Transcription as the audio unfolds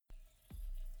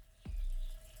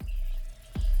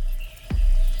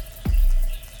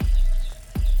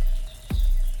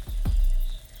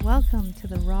Welcome to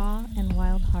the Raw and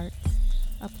Wild Hearts,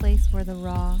 a place where the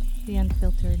raw, the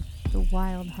unfiltered, the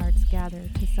wild hearts gather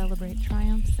to celebrate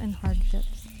triumphs and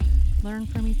hardships, learn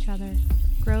from each other,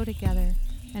 grow together,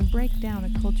 and break down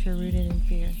a culture rooted in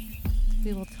fear.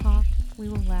 We will talk, we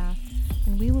will laugh,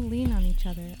 and we will lean on each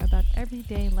other about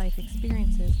everyday life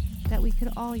experiences that we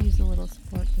could all use a little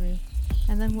support through,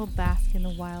 and then we'll bask in the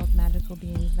wild, magical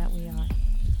beings that we are.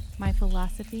 My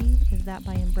philosophy is that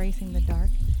by embracing the dark,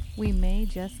 we may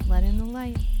just let in the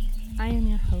light. I am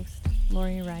your host,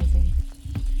 Lori Rising,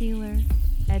 healer,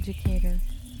 educator,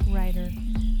 writer,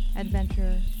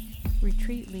 adventurer,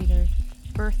 retreat leader,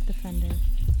 birth defender,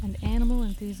 and animal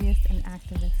enthusiast and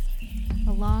activist,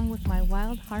 along with my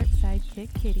wild heart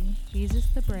sidekick kitty, Jesus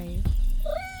the Brave.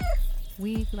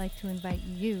 We'd like to invite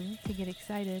you to get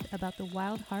excited about the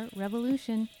Wild Heart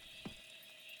Revolution.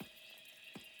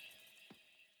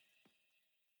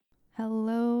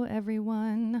 Hello,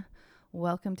 everyone.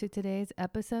 Welcome to today's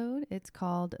episode. It's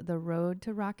called The Road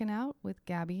to Rockin' Out with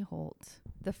Gabby Holt,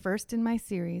 the first in my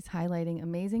series highlighting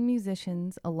amazing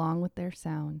musicians along with their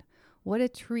sound. What a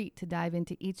treat to dive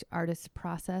into each artist's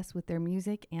process with their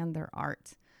music and their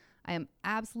art. I am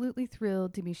absolutely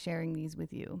thrilled to be sharing these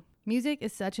with you. Music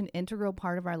is such an integral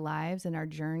part of our lives and our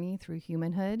journey through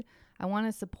humanhood. I want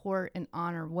to support and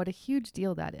honor what a huge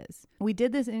deal that is. We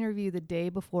did this interview the day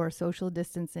before social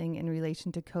distancing in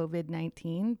relation to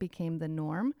COVID-19 became the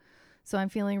norm. So I'm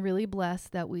feeling really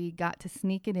blessed that we got to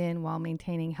sneak it in while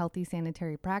maintaining healthy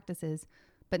sanitary practices.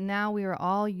 But now we are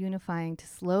all unifying to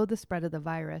slow the spread of the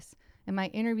virus. And my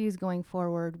interviews going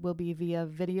forward will be via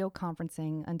video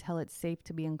conferencing until it's safe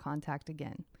to be in contact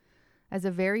again. As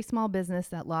a very small business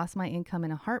that lost my income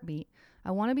in a heartbeat,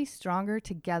 I want to be stronger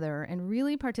together and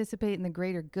really participate in the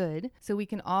greater good so we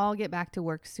can all get back to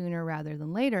work sooner rather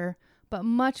than later. But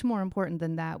much more important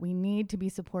than that, we need to be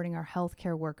supporting our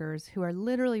healthcare workers who are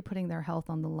literally putting their health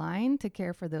on the line to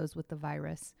care for those with the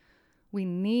virus. We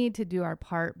need to do our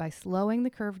part by slowing the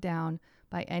curve down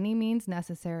by any means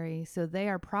necessary so they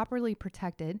are properly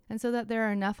protected and so that there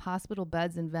are enough hospital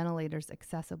beds and ventilators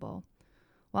accessible.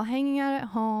 While hanging out at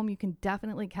home, you can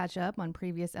definitely catch up on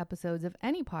previous episodes of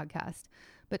any podcast,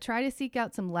 but try to seek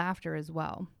out some laughter as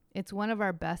well. It's one of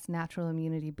our best natural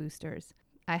immunity boosters.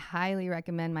 I highly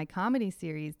recommend my comedy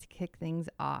series to kick things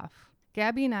off.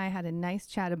 Gabby and I had a nice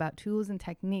chat about tools and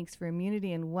techniques for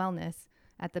immunity and wellness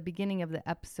at the beginning of the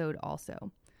episode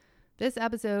also. This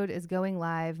episode is going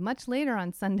live much later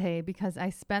on Sunday because I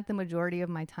spent the majority of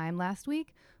my time last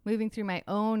week moving through my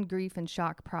own grief and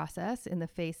shock process in the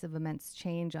face of immense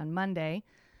change on Monday.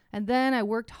 And then I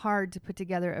worked hard to put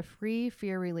together a free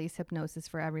fear release hypnosis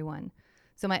for everyone.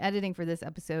 So my editing for this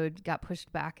episode got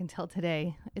pushed back until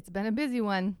today. It's been a busy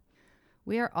one.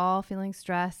 We are all feeling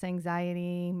stress,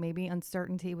 anxiety, maybe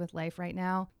uncertainty with life right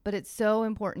now, but it's so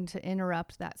important to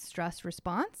interrupt that stress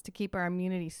response to keep our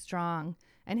immunity strong.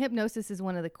 And hypnosis is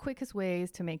one of the quickest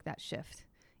ways to make that shift.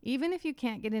 Even if you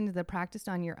can't get into the practice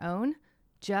on your own,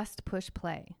 just push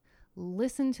play.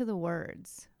 Listen to the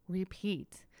words.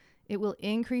 Repeat. It will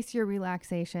increase your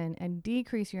relaxation and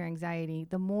decrease your anxiety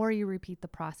the more you repeat the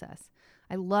process.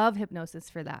 I love hypnosis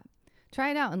for that.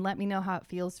 Try it out and let me know how it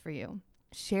feels for you.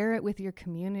 Share it with your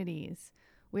communities.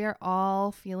 We are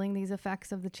all feeling these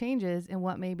effects of the changes and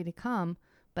what may be to come.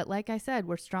 But like I said,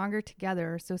 we're stronger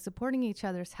together, so supporting each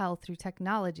other's health through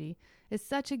technology is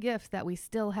such a gift that we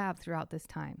still have throughout this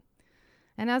time.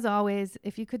 And as always,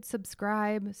 if you could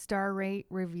subscribe, star rate,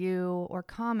 review, or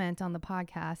comment on the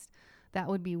podcast, that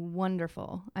would be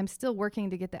wonderful. I'm still working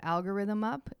to get the algorithm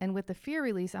up, and with the fear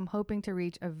release, I'm hoping to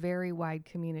reach a very wide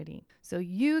community. So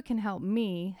you can help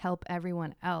me help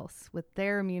everyone else with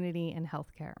their immunity and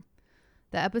healthcare.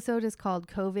 The episode is called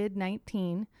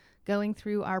COVID-19, going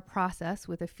through our process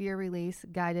with a fear release,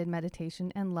 guided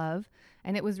meditation, and love,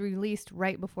 and it was released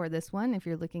right before this one if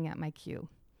you're looking at my queue.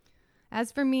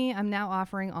 As for me, I'm now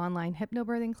offering online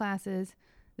hypnobirthing classes.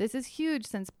 This is huge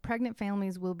since pregnant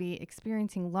families will be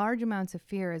experiencing large amounts of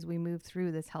fear as we move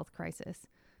through this health crisis.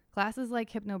 Classes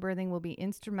like hypnobirthing will be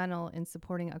instrumental in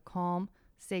supporting a calm,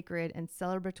 sacred, and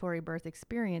celebratory birth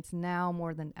experience now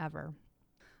more than ever.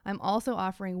 I'm also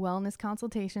offering wellness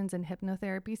consultations and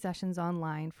hypnotherapy sessions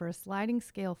online for a sliding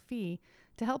scale fee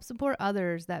to help support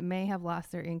others that may have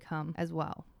lost their income as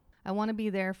well. I want to be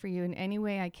there for you in any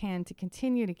way I can to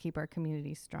continue to keep our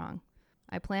community strong.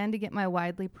 I plan to get my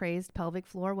widely praised pelvic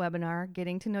floor webinar,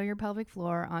 Getting to Know Your Pelvic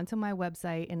Floor, onto my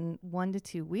website in 1 to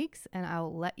 2 weeks, and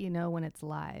I'll let you know when it's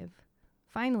live.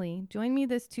 Finally, join me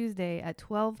this Tuesday at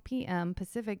 12 p.m.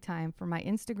 Pacific time for my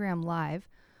Instagram Live,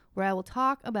 where I will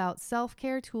talk about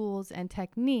self-care tools and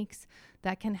techniques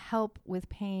that can help with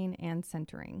pain and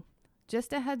centering.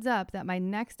 Just a heads up that my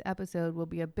next episode will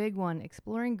be a big one,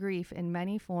 exploring grief in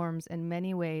many forms and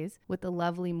many ways with the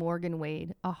lovely Morgan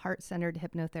Wade, a heart-centered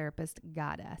hypnotherapist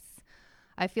goddess.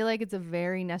 I feel like it's a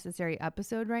very necessary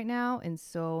episode right now in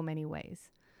so many ways.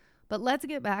 But let's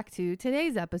get back to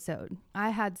today's episode. I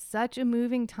had such a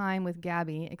moving time with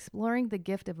Gabby, exploring the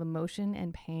gift of emotion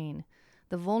and pain,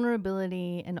 the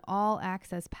vulnerability and all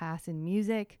access paths in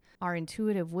music, our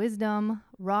intuitive wisdom,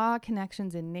 raw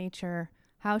connections in nature,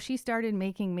 how she started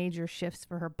making major shifts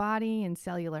for her body and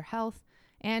cellular health,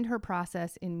 and her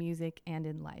process in music and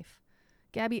in life.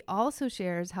 Gabby also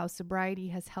shares how sobriety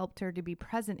has helped her to be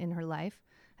present in her life,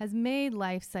 has made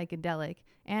life psychedelic,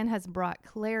 and has brought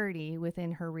clarity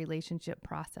within her relationship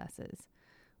processes.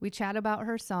 We chat about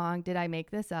her song, Did I Make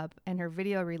This Up?, and her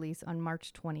video release on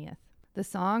March 20th. The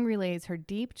song relays her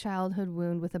deep childhood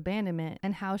wound with abandonment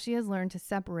and how she has learned to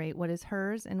separate what is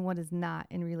hers and what is not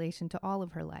in relation to all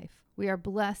of her life. We are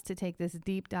blessed to take this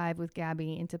deep dive with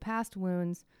Gabby into past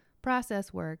wounds,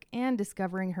 process work, and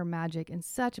discovering her magic in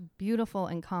such beautiful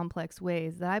and complex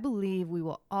ways that I believe we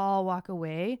will all walk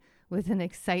away with an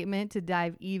excitement to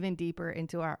dive even deeper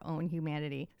into our own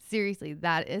humanity. Seriously,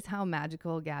 that is how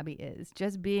magical Gabby is.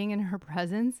 Just being in her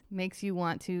presence makes you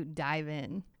want to dive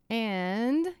in.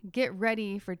 And get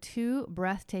ready for 2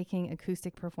 breathtaking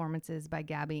acoustic performances by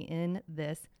Gabby in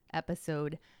this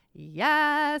episode.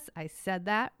 Yes, I said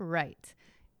that right.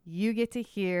 You get to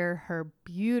hear her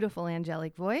beautiful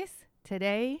angelic voice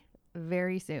today,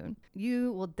 very soon.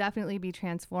 You will definitely be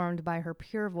transformed by her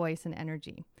pure voice and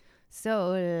energy. So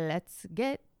let's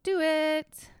get to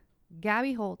it.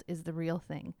 Gabby Holt is the real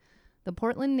thing. The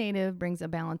Portland native brings a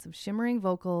balance of shimmering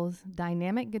vocals,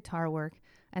 dynamic guitar work,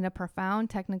 and a profound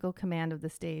technical command of the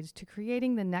stage to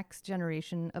creating the next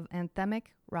generation of anthemic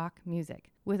rock music.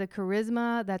 With a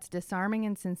charisma that's disarming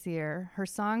and sincere, her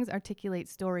songs articulate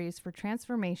stories for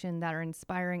transformation that are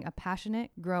inspiring a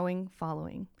passionate, growing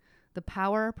following. The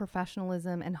power,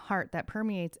 professionalism, and heart that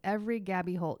permeates every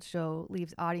Gabby Holt show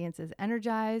leaves audiences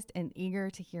energized and eager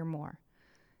to hear more.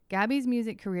 Gabby's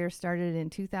music career started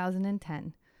in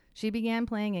 2010. She began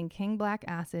playing in King Black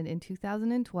Acid in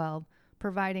 2012,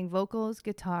 providing vocals,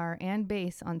 guitar, and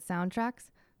bass on soundtracks,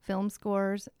 film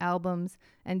scores, albums,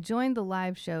 and joined the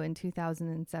live show in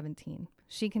 2017.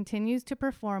 She continues to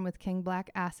perform with King Black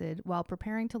Acid while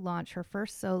preparing to launch her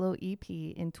first solo EP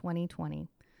in 2020.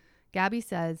 Gabby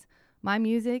says, "My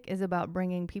music is about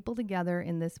bringing people together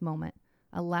in this moment,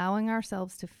 allowing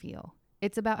ourselves to feel.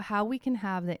 It's about how we can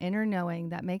have the inner knowing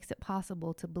that makes it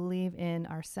possible to believe in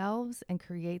ourselves and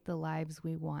create the lives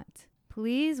we want."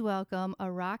 Please welcome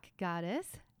a rock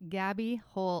goddess, Gabby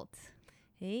Holt.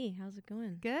 Hey, how's it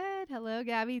going? Good. Hello,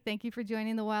 Gabby. Thank you for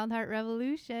joining the Wild Heart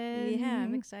Revolution. Yeah,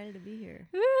 I'm excited to be here.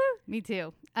 Woo! Me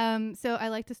too. So I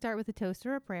like to start with a toast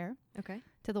or a prayer. Okay.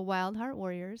 To the Wild Heart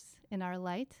warriors in our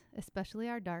light, especially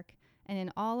our dark, and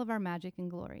in all of our magic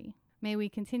and glory. May we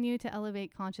continue to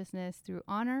elevate consciousness through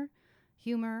honor,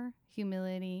 humor,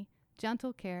 humility,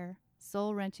 gentle care,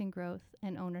 soul-wrenching growth,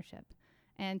 and ownership.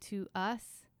 And to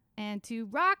us, and to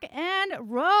rock and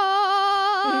roll.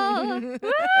 Woo!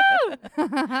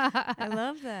 I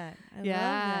love that. I love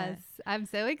that. I'm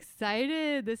so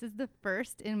excited. This is the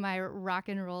first in my rock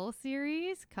and roll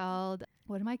series called,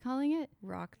 what am I calling it?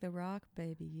 Rock the rock,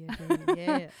 baby. Yeah, baby.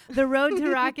 Yeah. The Road to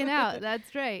Rockin' Out.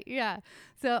 That's right. Yeah.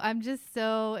 So I'm just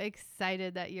so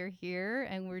excited that you're here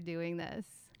and we're doing this.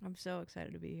 I'm so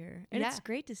excited to be here. And it's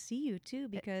great to see you too,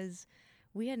 because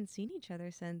we hadn't seen each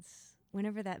other since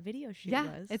whenever that video shoot was.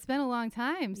 Yeah, it's been a long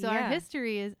time. So our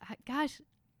history is,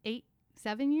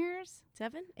 7 years?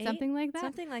 7? 8? Something like that?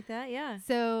 Something like that, yeah.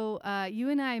 So you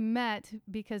and I met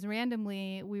because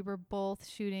randomly we were both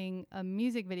shooting a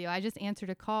music video. I just answered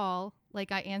a call,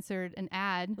 like I answered an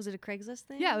ad. Was it a Craigslist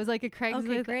thing? Yeah, it was like a Craigslist.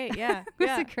 Okay, great, yeah. It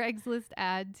was a Craigslist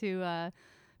ad to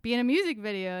be in a music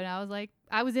video. And I was like,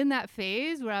 I was in that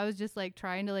phase where I was just like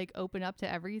trying to like open up to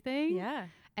everything. Yeah.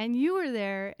 And you were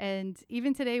there, and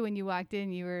even today when you walked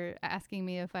in, you were asking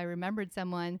me if I remembered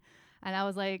someone, and I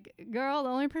was like, girl, the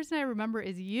only person I remember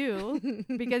is you,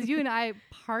 because you and I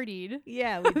partied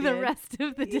the rest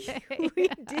of the day. We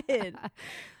did.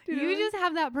 You just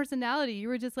have that personality. You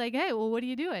were just like, hey, well, what are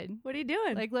you doing? What are you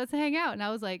doing? Like, let's hang out. And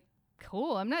I was like,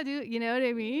 cool, I'm not doing, you know what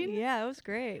I mean? Yeah, it was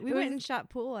great. We went and shot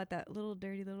pool at that little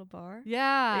dirty little bar.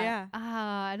 Yeah. Yeah.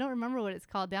 I don't remember what it's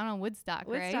called, down on Woodstock,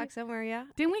 right? Woodstock somewhere, yeah.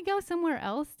 Didn't we go somewhere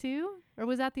else too? Or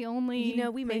was that the only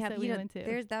we may have, we went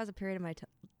to? That was a period of my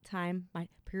time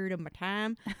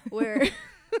where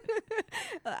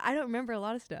I don't remember a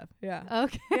lot of stuff. Yeah.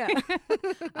 Okay. Yeah.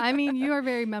 I mean, you are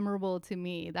very memorable to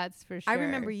me. That's for sure. I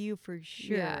remember you for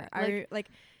sure. Yeah.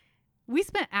 We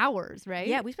spent hours, right?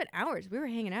 Yeah, we spent hours. We were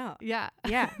hanging out. Yeah.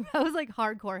 Yeah. That was like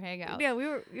hardcore hangout. Yeah, we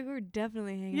were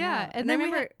definitely hanging out. Yeah. And I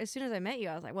remember as soon as I met you,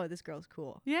 I was like, whoa, this girl's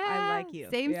cool. Yeah. I like you.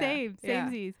 Same.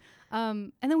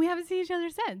 And then we haven't seen each other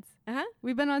since.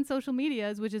 We've been on social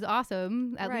medias, which is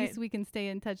awesome. At least we can stay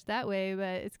in touch that way.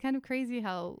 But it's kind of crazy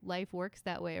how life works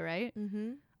that way, right?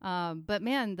 Mm-hmm. But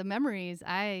man, the memories,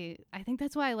 I think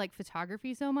that's why I like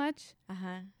photography so much.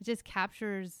 It just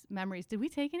captures memories. Did we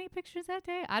take any pictures that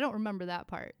day? I don't remember that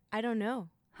part. I don't know.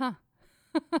 Huh.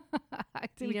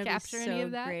 Did we capture any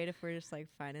of that? So great if we're just like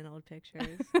finding old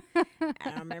pictures. I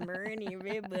don't remember any of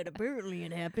it, but apparently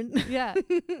it happened. Yeah.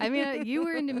 I mean, you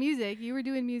were into music. You were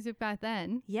doing music back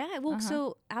then. Yeah. Well,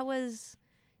 so I was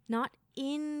not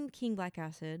in King Black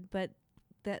Acid, but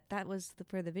that was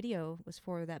for the video was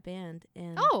for that band.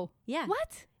 And yeah.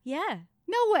 What? Yeah.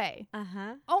 No way.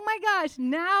 Oh my gosh.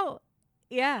 Now.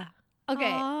 Yeah. Okay.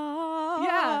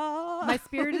 Yeah. My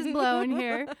spirit is blown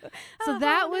here. So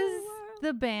that was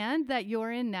the band that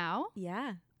you're in now?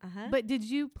 Yeah. But did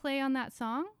you play on that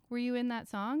song? Were you in that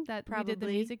song that we did the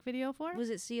music video for? Was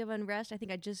it Sea of Unrest? I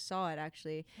think I just saw it,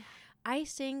 actually. I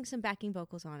sang some backing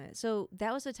vocals on it. So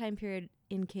that was a time period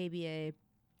in KBA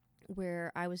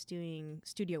where I was doing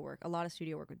studio work, a lot of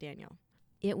studio work with Daniel.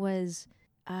 It was,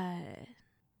 I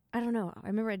don't know. I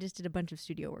remember I just did a bunch of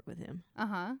studio work with him.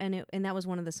 And that was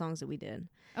one of the songs that we did.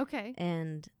 Okay.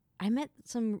 And I met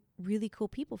some really cool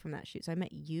people from that shoot. So I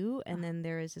met you, and then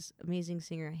there is this amazing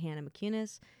singer, Hannah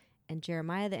McCunis, and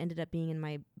Jeremiah that ended up being in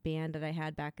my band that I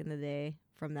had back in the day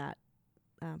from that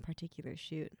particular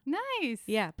shoot. Nice.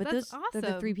 Yeah, but that's those awesome.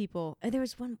 are the three people. There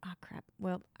was one, oh crap.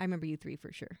 Well, I remember you three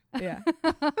for sure. Yeah.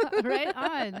 Right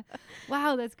on.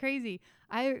 Wow, that's crazy.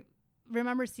 I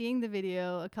remember seeing the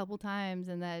video a couple times,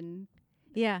 and then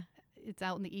it's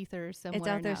out in the ether somewhere. It's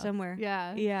out there now. somewhere.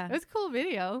 Yeah. Yeah. It was a cool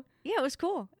video. Yeah, it was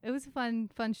cool. It was a fun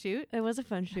shoot. It was a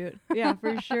fun shoot. Yeah,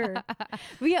 for sure.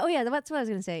 But yeah, that's what I was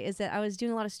going to say, is that I was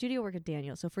doing a lot of studio work with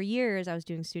Daniel. So for years, I was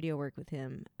doing studio work with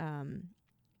him.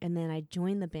 And then I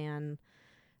joined the band.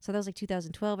 So that was like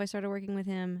 2012, I started working with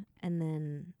him. And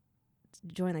then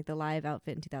joined like the live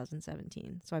outfit in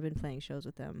 2017. So I've been playing shows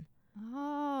with them.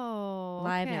 Oh,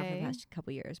 live now for the past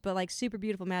couple years. But like Super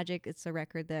Beautiful Magic, it's a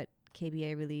record that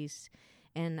KBA released.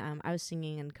 And I was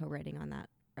singing and co-writing on that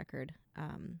record.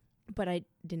 But I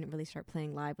didn't really start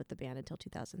playing live with the band until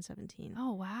 2017.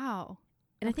 Oh, wow.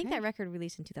 And I think that record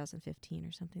released in 2015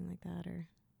 or something like that, or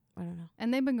I don't know.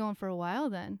 And they've been going for a while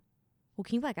then. Well,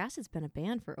 King Black Acid's been a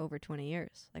band for over 20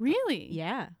 years. Like, really?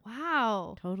 Yeah.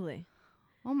 Wow. Totally.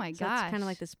 Oh my gosh. It's kind of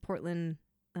like this Portland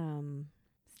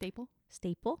staple.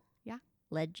 Yeah.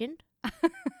 Legend.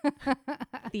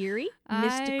 Theory.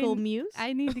 Mystical muse.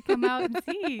 I need to come out and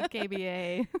see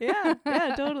KBA.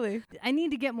 Yeah, totally. I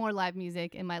need to get more live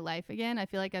music in my life again. I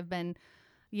feel like I've been,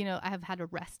 I have had a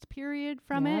rest period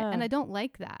from it, and I don't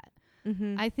like that.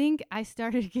 Mm-hmm. I think I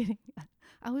started getting,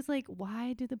 I was like,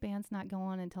 why do the bands not go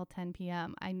on until 10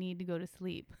 p.m.? I need to go to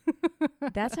sleep.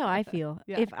 That's how I feel.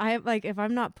 Yeah. If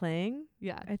I'm not playing,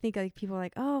 I think like people are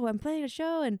like, oh, I'm playing a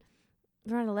show and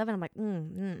around 11, I'm like,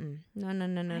 no.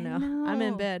 I'm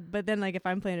in bed. But then like if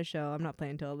I'm playing a show, I'm not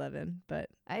playing till 11. But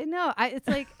I know. It's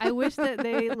like I wish that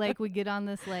they like would get on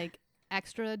this like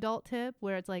extra adult tip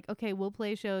where it's like, okay, we'll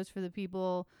play shows for the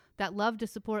people that love to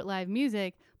support live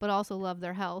music, but also love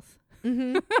their health.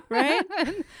 Mm-hmm. Right?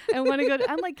 and want to go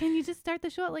I'm like, can you just start the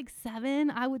show at like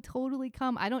 7? I would totally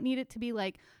come. I don't need it to be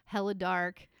like hella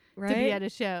dark to be at a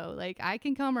show. Like I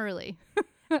can come early.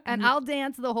 And I'll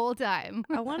dance the whole time.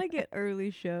 I want to get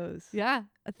early shows. Yeah.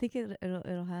 I think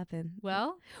it'll happen.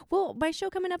 Well, my show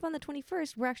coming up on the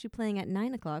 21st, we're actually playing at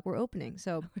 9 o'clock. We're opening.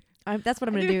 So that's what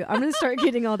I'm going to do. I'm going to start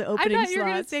getting all the opening slots. I thought you were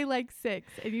going to say like 6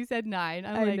 and you said 9.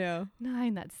 I know.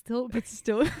 9, that's still. It's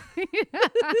still.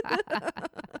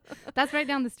 That's right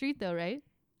down the street though, right?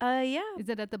 Yeah. Is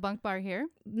it at the Bunk Bar here?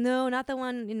 No, not the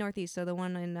one in Northeast. So the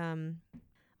one in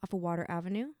off of Water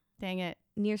Avenue. Dang it.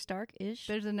 Near Stark-ish.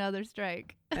 There's another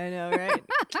strike. I know, right?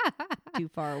 Too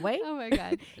far away. Oh, my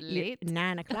God. Late.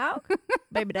 9 o'clock.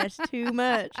 Baby, that's too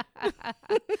much.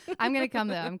 I'm going to come,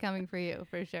 though. I'm coming for you,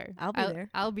 for sure. I'll be there.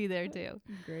 I'll be there, too.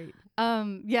 Great.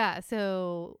 Yeah,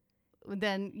 so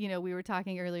then, we were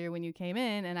talking earlier when you came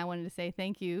in, and I wanted to say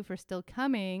thank you for still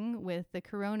coming with the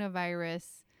coronavirus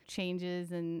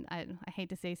changes and I hate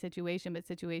to say situation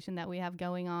that we have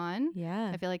going on. Yeah.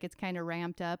 I feel like it's kind of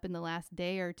ramped up in the last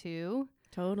day or two.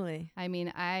 Totally. I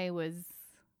mean, I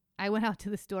went out to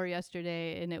the store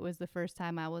yesterday and it was the first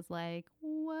time I was like,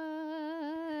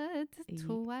 what?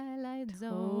 Twilight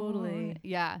Zone. Totally.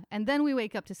 Yeah. And then we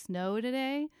wake up to snow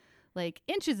today, like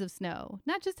inches of snow,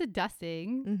 not just a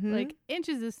dusting, like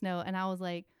inches of snow. And I was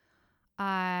like,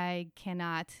 I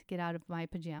cannot get out of my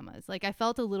pajamas. Like I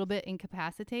felt a little bit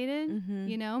incapacitated,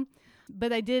 you know,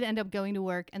 but I did end up going to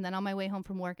work. And then on my way home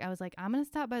from work, I was like, I'm going to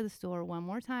stop by the store one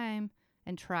more time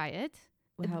and try it.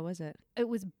 Well, how was it? It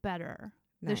was better.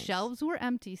 Nice. The shelves were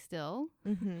empty still,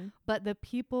 but the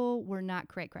people were not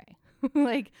cray-cray.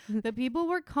 Like the people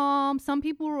were calm. Some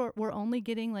people were only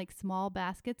getting like small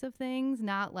baskets of things,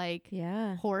 not like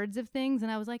hordes of things.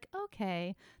 And I was like,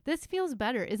 okay, this feels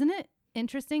better. Isn't it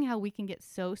interesting how we can get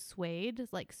so swayed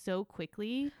like so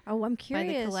quickly? Oh, I'm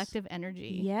curious. By the collective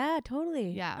energy. Yeah,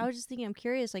 totally. Yeah. I was just thinking, I'm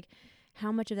curious, like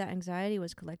how much of that anxiety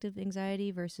was collective anxiety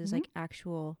versus like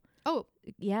actual. Oh,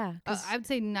 yeah. I would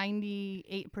say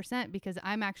 98% because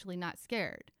I'm actually not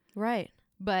scared. Right.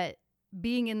 But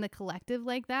being in the collective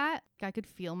like that, I could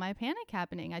feel my panic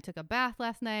happening. I took a bath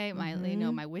last night, my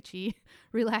my witchy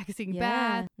relaxing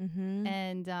bath.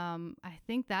 And I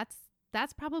think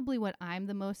that's probably what I'm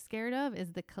the most scared of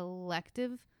is the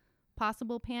collective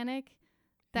possible panic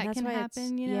that can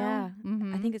happen, you know? Yeah.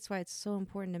 I think it's why it's so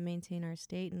important to maintain our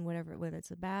state and whether it's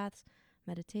a bath,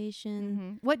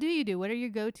 meditation. What do you do? What are your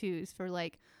go-tos for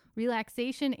like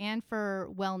relaxation and for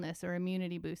wellness or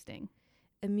immunity boosting?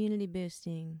 Immunity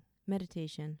boosting,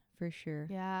 meditation for sure.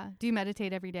 Yeah. Do you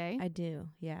meditate every day? I do.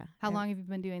 Yeah. How long have you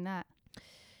been doing that?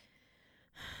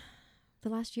 The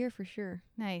last year for sure.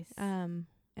 Nice. And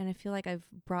I feel like I've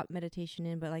brought meditation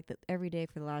in, but like every day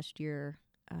for the last year,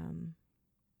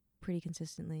 pretty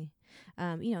consistently.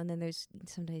 You know, and then there's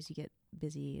sometimes you get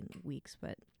busy in weeks,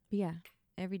 but yeah,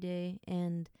 every day.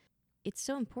 And it's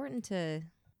so important to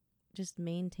just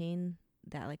maintain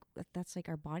that, like that's like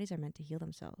our bodies are meant to heal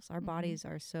themselves. Our bodies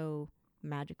are so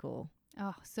magical.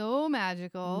 Oh, so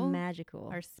magical. Magical.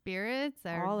 Our spirits,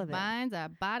 our all of minds, our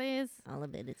bodies. All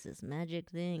of it. It's this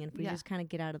magic thing. And if we just kind of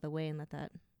get out of the way and let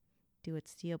that do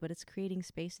its deal, but it's creating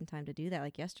space and time to do that.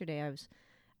 Like yesterday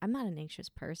I'm not an anxious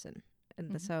person.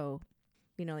 And so,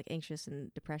 you know, like anxious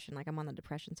and depression, like I'm on the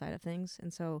depression side of things.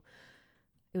 And so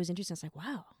it was interesting. I was like,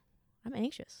 wow, I'm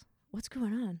anxious. What's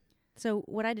going on? So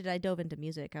what I did, I dove into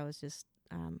music. I was just,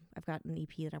 I've got an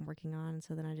EP that I'm working on. And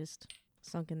so then I just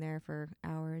sunk in there for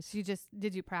hours. So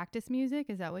did you practice music?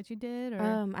 Is that what you did?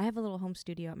 Or? I have a little home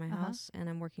studio at my house and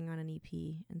I'm working on an EP.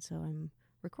 And so I'm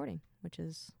recording, which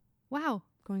is wow,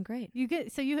 going great.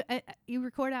 You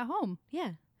record at home.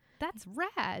 Yeah. That's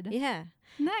rad. Yeah.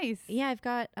 Nice. Yeah, I've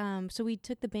got, so we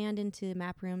took the band into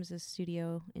Map Rooms, a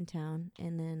studio in town.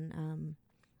 And then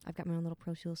I've got my own little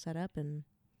Pro Tools set up. And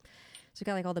so I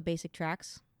got like all the basic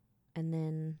tracks. And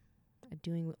then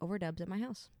doing overdubs at my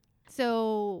house.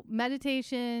 So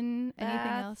meditation,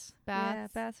 anything else? Baths? Yeah,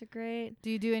 baths are great. Do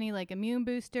you do any like immune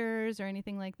boosters or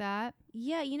anything like that?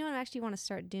 Yeah, you know what I actually want to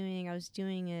start doing? I was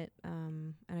doing it,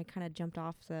 and I kind of jumped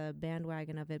off the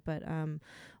bandwagon of it, but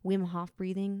Wim Hof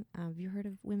breathing. Have you heard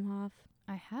of Wim Hof?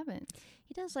 I haven't.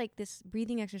 He does like this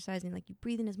breathing exercise, and like you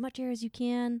breathe in as much air as you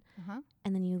can,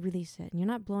 and then you release it. And you're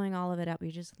not blowing all of it out,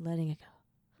 you're just letting it go.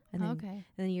 And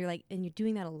then you're like, and you're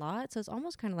doing that a lot. So it's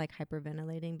almost kind of like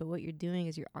hyperventilating, but what you're doing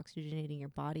is you're oxygenating your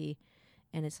body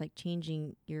and it's like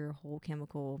changing your whole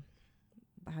chemical,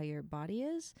 how your body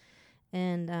is.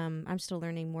 And I'm still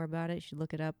learning more about it. You should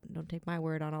look it up. Don't take my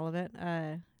word on all of it.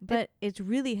 But it's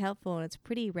really helpful and it's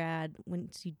pretty rad.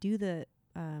 Once you do the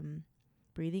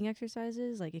breathing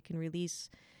exercises, like it can release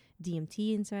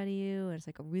DMT inside of you. And it's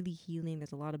like a really healing.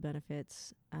 There's a lot of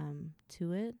benefits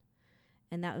to it.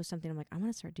 And that was something I'm like, I'm going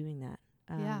to start doing that.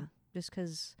 Just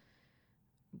because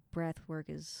breath work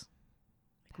is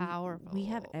powerful. We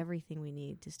have everything we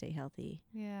need to stay healthy.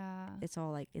 Yeah. It's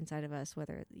all like inside of us,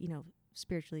 whether, you know,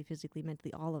 spiritually, physically,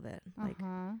 mentally, all of it. Like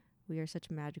we are such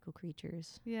magical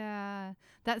creatures. Yeah.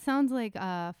 That sounds like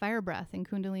fire breath in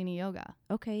Kundalini yoga.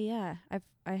 Okay. Yeah.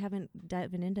 I haven't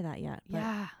dived into that yet. But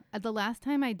yeah. The last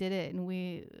time I did it and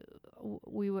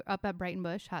we were up at Brighton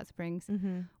Bush Hot Springs.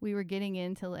 We were getting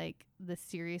into like the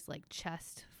serious like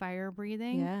chest fire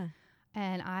breathing. Yeah.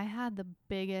 And I had the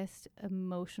biggest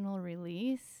emotional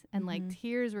release and like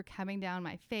tears were coming down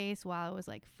my face while I was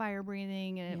like fire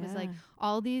breathing. And it was like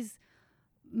all these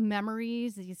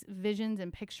memories, these visions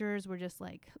and pictures were just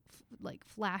like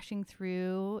flashing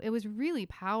through. It was really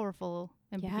powerful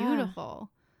and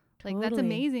beautiful. Totally. Like that's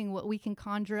amazing what we can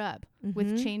conjure up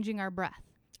with changing our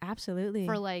breath. Absolutely.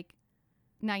 For like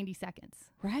 90 seconds.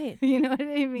 Right. You know what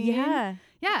I mean? Yeah.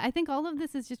 Yeah. I think all of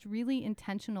this is just really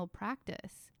intentional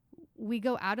practice. We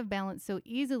go out of balance so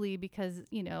easily because,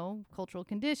 you know, cultural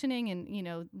conditioning and, you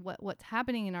know, what's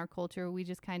happening in our culture. We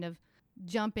just kind of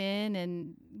jump in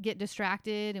and get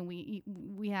distracted and we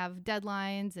have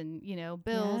deadlines and, you know,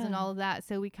 bills and all of that.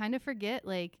 So we kind of forget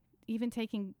like even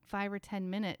taking 5 or 10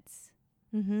 minutes.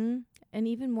 And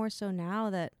even more so now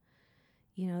that,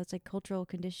 it's like cultural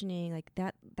conditioning, like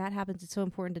that happens. It's so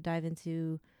important to dive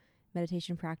into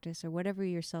meditation practice or whatever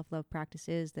your self-love practice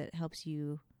is that helps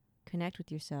you connect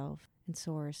with yourself and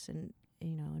source and,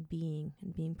 and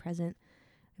being present,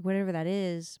 whatever that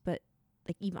is, but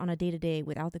like even on a day-to-day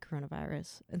without the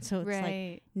coronavirus. And so it's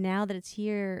like now that it's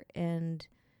here and,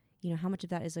 how much of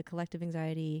that is a collective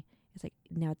anxiety, it's like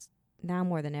now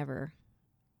more than ever,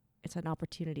 it's an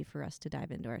opportunity for us to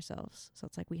dive into ourselves. So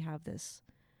it's like we have this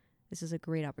is a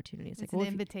great opportunity. It's like an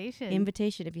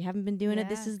invitation. If you haven't been doing it,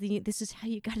 this is how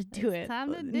you got to do it.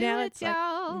 Time to do now it, it's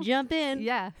y'all. Like, jump in.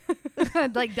 Yeah.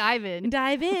 Like dive in.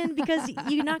 Dive in, because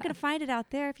you're not going to find it out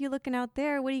there. If you're looking out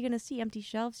there, what are you going to see? Empty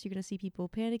shelves. You're going to see people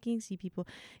panicking, see people.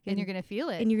 And you're going to feel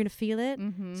it.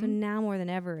 Mm-hmm. So now more than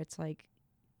ever, it's like,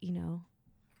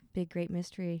 big, great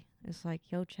mystery. It's like,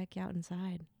 yo, check you out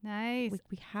inside. Nice.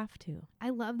 We have to.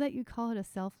 I love that you call it a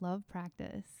self-love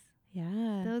practice.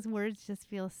 Yeah. Those words just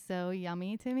feel so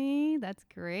yummy to me. That's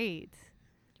great.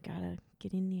 You gotta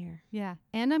get in there. Yeah.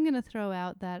 And I'm going to throw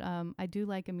out that I do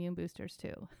like immune boosters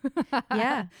too.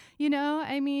 Yeah.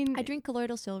 I drink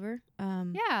colloidal silver.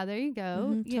 Yeah, there you go.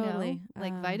 Mm-hmm, totally.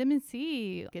 Like vitamin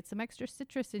C, get some extra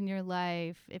citrus in your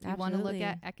life. If you want to look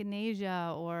at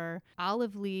echinacea or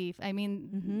olive leaf,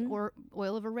 or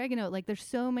oil of oregano, like there's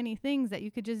so many things that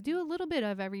you could just do a little bit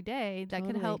of every day that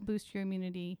could help boost your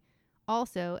immunity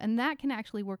also. And that can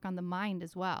actually work on the mind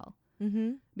as well.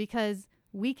 Mm-hmm. Because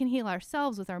we can heal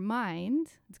ourselves with our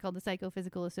mind. It's called the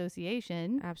psychophysical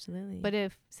association. Absolutely. But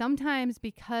if sometimes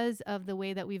because of the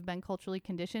way that we've been culturally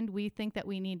conditioned, we think that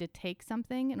we need to take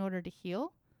something in order to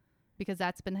heal, because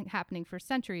that's been happening for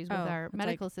centuries with our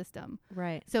medical system.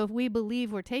 Right. So if we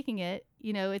believe we're taking it,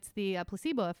 it's the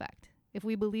placebo effect. If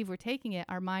we believe we're taking it,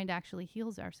 our mind actually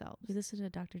heals ourselves. You listen to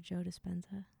Dr. Joe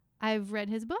Dispenza? I've read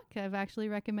his book. I've actually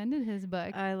recommended his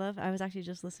book. I was actually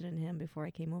just listening to him before I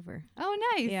came over. Oh,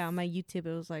 nice. Yeah, on my YouTube,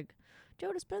 it was like,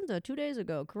 Joe Dispenza, 2 days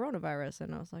ago, coronavirus.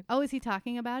 And I was like... Oh, is he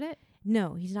talking about it?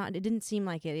 No, he's not. It didn't seem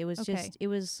like it. It was just, it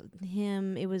was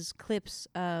him. It was clips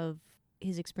of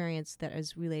his experience that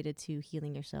is related to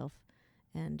healing yourself,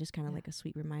 and just kind of like a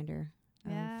sweet reminder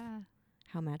of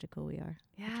how magical we are.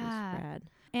 Yeah. Which is rad.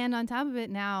 And on top of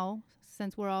it now,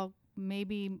 since we're all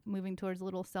maybe moving towards a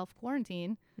little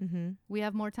self-quarantine, we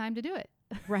have more time to do it.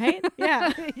 Right?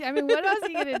 Yeah. What else are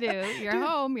you going to do? You're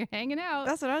home, you're hanging out.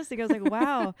 That's what I was thinking. I was like,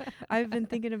 wow, I've been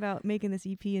thinking about making this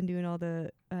EP and doing all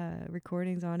the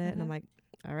recordings on it. And I'm like,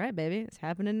 all right, baby, it's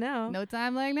happening now. No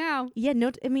time like now. Yeah,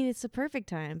 it's a perfect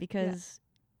time because,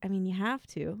 you have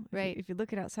to. Right. If you're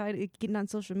looking outside, getting on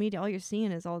social media, all you're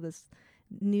seeing is all this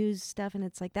news stuff. And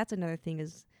it's like, that's another thing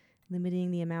is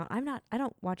limiting the amount. I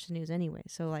don't watch the news anyway.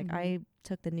 So like I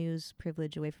took the news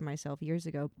privilege away from myself years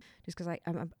ago just because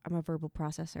I'm a verbal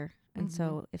processor. And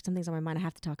so if something's on my mind, I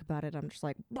have to talk about it. I'm just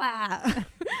like, blah,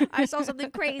 I saw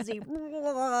something crazy.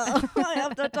 I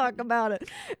have to talk about it.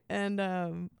 And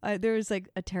there was like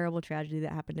a terrible tragedy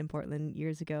that happened in Portland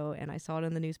years ago. And I saw it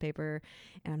in the newspaper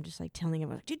and I'm just like telling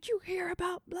him, did you hear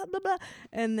about blah, blah, blah?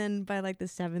 And then by like the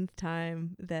 7th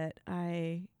time that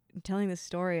I'm telling this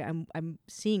story, I'm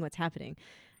seeing what's happening.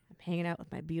 I'm hanging out with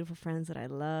my beautiful friends that I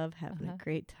love, having a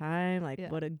great time. Like,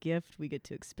 what a gift. We get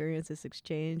to experience this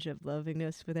exchange of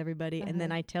lovingness with everybody. And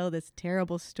then I tell this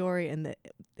terrible story, and the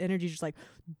energy's just like,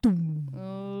 doom.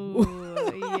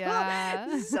 Oh,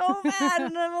 yeah. So bad.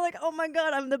 And I'm like, oh my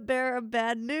God, I'm the bearer of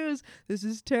bad news. This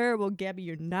is terrible. Gabby,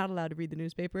 you're not allowed to read the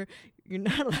newspaper. You're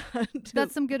not allowed to.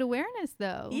 That's some good awareness,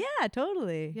 though. Yeah,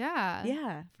 totally. Yeah.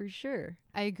 Yeah, for sure.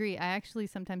 I agree. I actually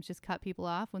sometimes just cut people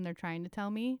off when they're trying to tell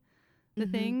me the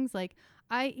things. Like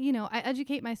I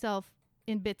educate myself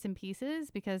in bits and pieces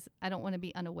because I don't want to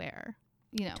be unaware,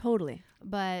 Totally.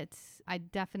 But I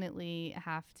definitely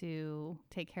have to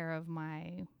take care of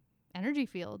my energy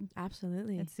field.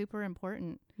 Absolutely. It's super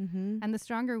important. And the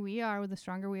stronger we are, the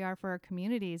stronger we are for our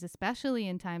communities, especially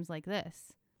in times like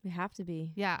this. We have to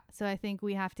be. Yeah. So I think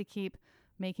we have to keep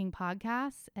making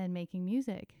podcasts and making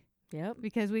music. Yep.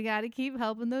 Because we got to keep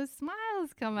helping those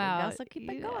smiles come out. So keep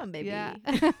it going, baby. Yeah.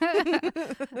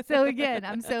 So again,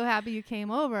 I'm so happy you came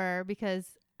over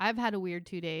because I've had a weird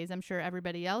 2 days. I'm sure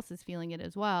everybody else is feeling it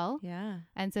as well. Yeah.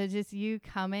 And so just you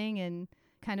coming and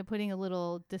kind of putting a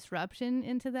little disruption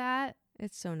into that.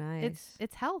 It's so nice.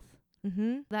 It's health.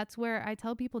 That's where I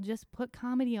tell people just put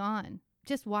comedy on.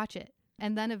 Just watch it.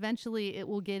 And then eventually it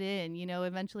will get in,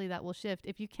 eventually that will shift.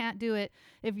 If you can't do it,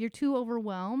 if you're too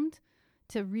overwhelmed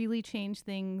to really change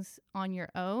things on your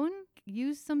own,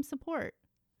 use some support.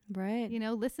 Right.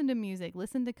 Listen to music,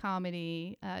 listen to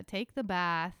comedy, take the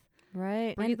bath.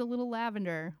 Right. Breathe a little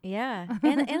lavender. Yeah.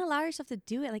 and allow yourself to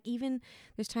do it. Like even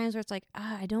there's times where it's like,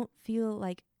 I don't feel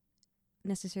like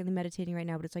necessarily meditating right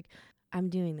now, but it's like, I'm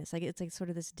doing this. Like, it's like sort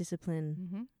of this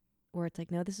discipline where it's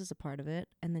like, no, this is a part of it.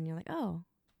 And then you're like, oh.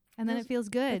 And then it feels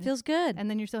good. It feels good. And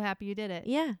then you're so happy you did it.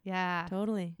 Yeah. Yeah.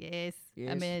 Totally. Yes.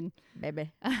 I'm in.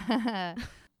 Baby. I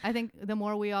think the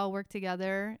more we all work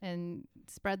together and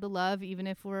spread the love, even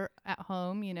if we're at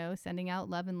home, you know, sending out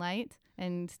love and light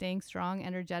and staying strong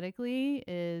energetically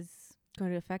is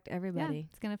going to affect everybody. Yeah,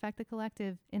 it's going to affect the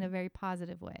collective in a very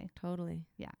positive way. Totally.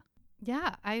 Yeah.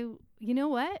 Yeah. You know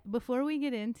what? Before we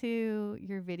get into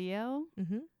your video,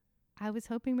 I was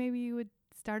hoping maybe you would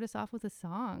start us off with a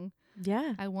song.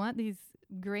 Yeah. I want these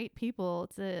great people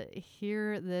to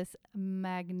hear this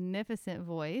magnificent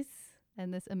voice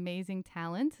and this amazing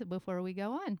talent before we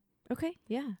go on. Okay.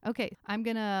 Yeah. Okay. I'm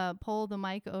going to pull the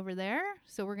mic over there.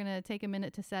 So we're going to take a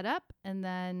minute to set up and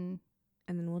then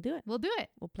we'll do it. We'll do it.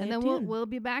 We'll play and a then tune. we'll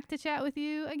be back to chat with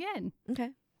you again. Okay.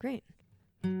 Great.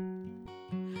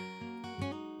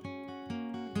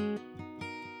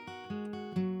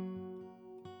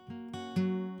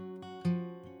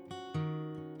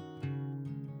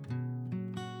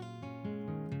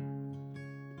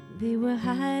 They were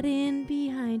hiding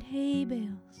behind hay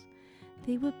bales.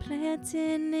 They were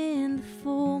planting in the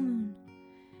full moon.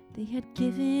 They had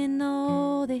given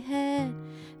all they had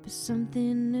for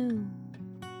something new.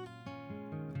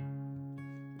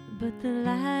 But the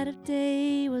light of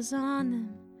day was on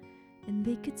them, and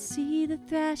they could see the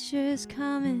thrashers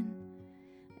coming,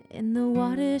 and the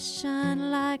waters shine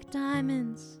like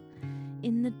diamonds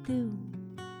in the dew.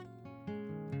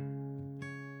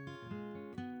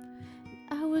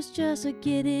 I was just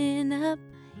getting up,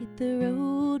 hit the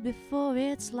road before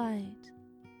it's light.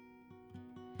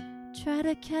 Try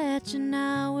to catch an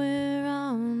hour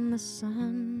on the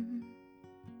sun.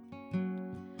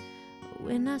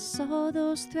 When I saw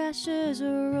those thrashers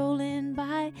rolling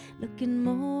by, looking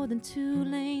more than 2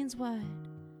 lanes wide,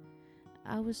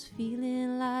 I was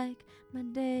feeling like my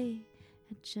day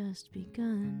had just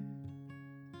begun.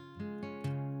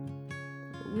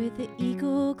 Where the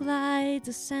eagle glides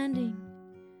ascending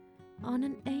on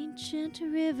an ancient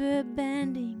river,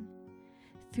 bending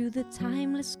through the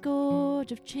timeless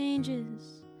gorge of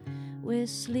changes where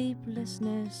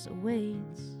sleeplessness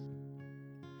awaits.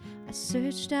 I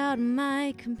searched out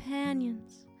my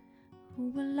companions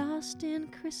who were lost in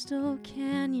crystal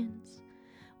canyons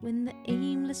when the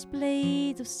aimless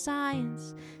blades of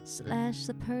science slashed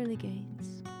the pearly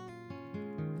gates.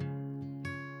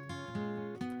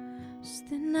 So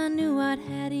then I knew I'd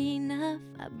had enough.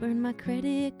 I burned my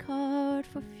credit card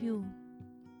for fuel,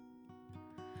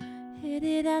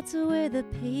 headed out to where the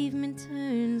pavement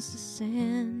turns to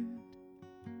sand,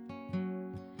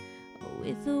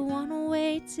 with a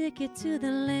one-way ticket to the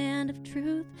land of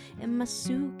truth and my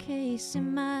suitcase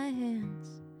in my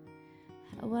hands.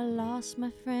 How I lost my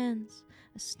friends,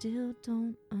 I still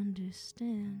don't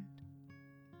understand.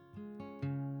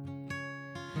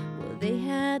 Well, they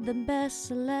had the best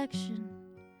selection.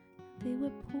 They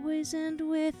were poisoned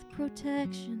with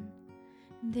protection.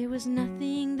 There was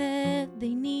nothing that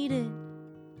they needed,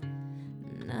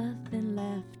 nothing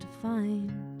left to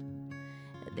find.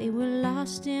 They were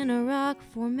lost in rock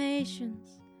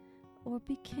formations or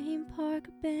became park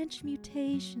bench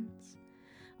mutations.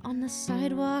 On the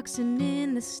sidewalks and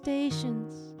in the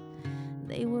stations,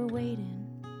 they were waiting.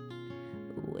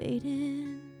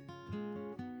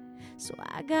 So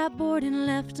I got bored and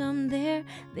left them there.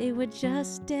 They were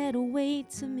just dead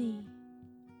weight to me.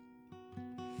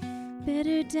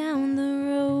 Better down the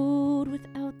road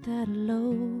without that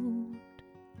load.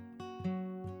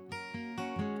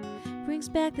 Brings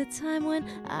back the time when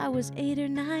I was 8 or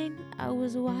 9. I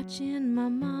was watching my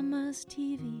mama's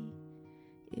TV.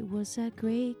 It was that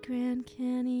Great Grand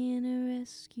Canyon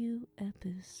rescue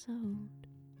episode,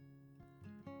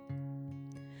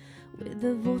 where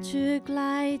the vulture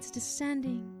glides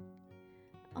descending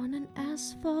on an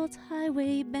asphalt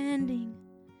highway, bending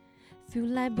through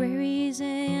libraries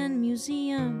and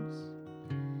museums,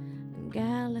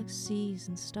 galaxies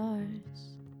and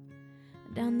stars,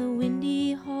 down the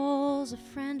windy halls of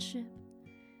friendship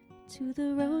to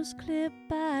the rose clip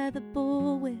by the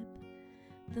bullwhip,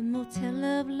 the motel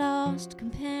of lost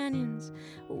companions,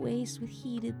 waste with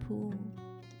heated pool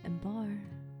and bar.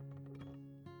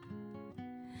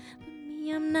 But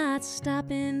me, I'm not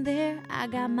stopping there. I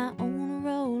got my own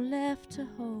road left to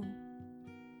hoe.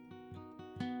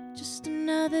 Just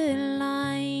another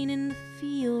line in the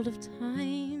field of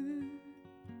time.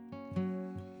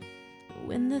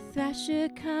 When the thrasher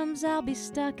comes, I'll be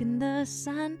stuck in the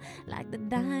sun like the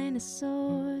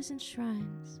dinosaurs and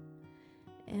shrines.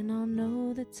 And I'll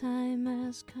know the time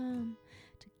has come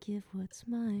to give what's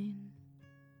mine.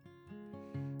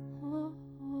 Oh,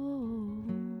 oh.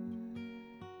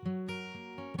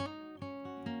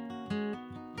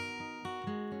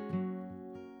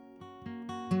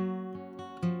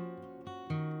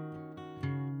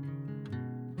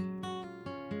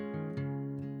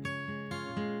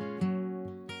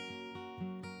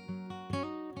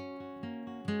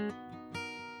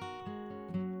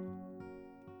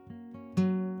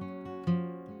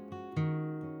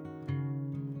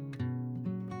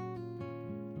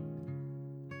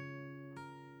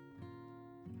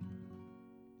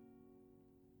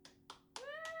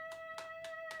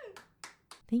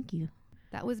 Thank you.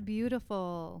 That was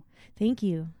beautiful. Thank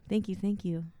you. Thank you. Thank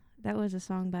you. That was a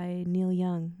song by Neil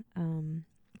Young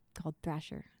called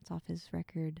Thrasher. It's off his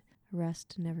record,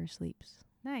 Rust Never Sleeps.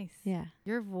 Nice. Yeah.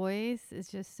 Your voice is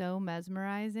just so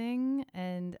mesmerizing.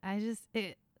 And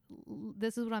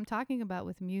this is what I'm talking about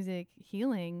with music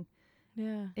healing.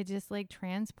 Yeah. It just like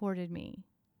transported me.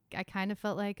 I kind of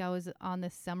felt like I was on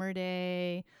this summer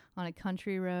day on a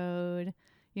country road.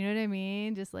 You know what I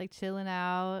mean? Just like chilling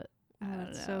out. Oh,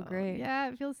 that's so great. Yeah,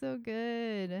 it feels so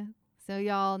good. So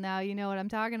y'all, now you know what I'm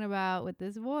talking about with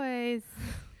this voice.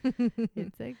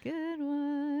 It's a good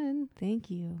one. Thank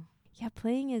you. Yeah,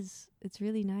 playing it's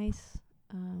really nice.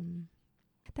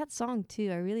 That song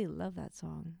too, I really love that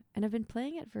song. And I've been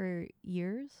playing it for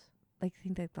years. Like I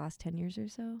think like the last 10 years or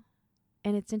so.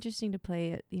 And it's interesting to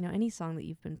play it, you know, any song that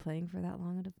you've been playing for that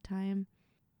long at a time,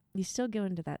 you still go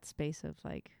into that space of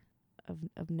like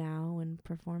of now and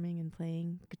performing and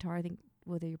playing guitar. I think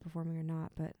whether you're performing or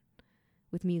not, but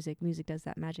with music does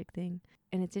that magic thing.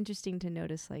 And it's interesting to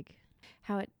notice like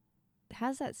how it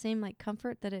has that same like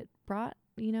comfort that it brought,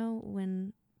 you know,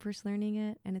 when first learning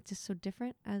it, and it's just so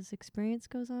different as experience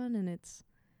goes on, and it's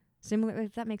similar,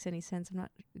 if that makes any sense. I'm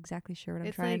not exactly sure what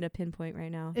I'm trying to pinpoint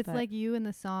right now. It's like you and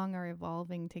the song are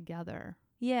evolving together.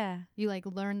 Yeah. You like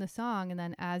learn the song, and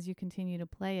then as you continue to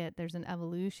play it, there's an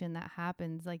evolution that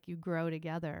happens, like you grow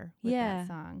together with that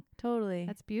song. Totally.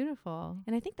 That's beautiful.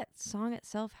 And I think that song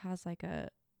itself has like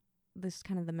this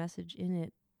kind of the message in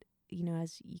it, you know,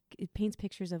 it paints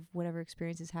pictures of whatever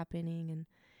experience is happening, and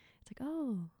it's like,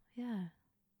 oh, yeah.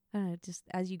 I don't know, just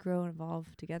as you grow and evolve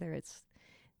together, it's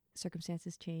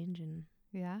circumstances change, and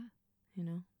you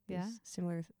know,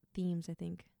 similar themes, I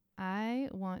think. I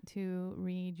want to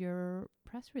read your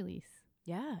press release.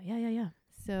 Yeah.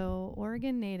 So,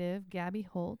 Oregon native Gabby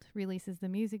Holt releases the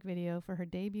music video for her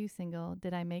debut single,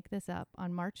 Did I Make This Up,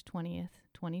 on March 20th,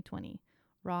 2020.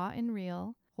 Raw and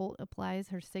real, Holt applies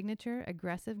her signature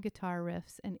aggressive guitar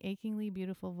riffs and achingly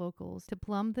beautiful vocals to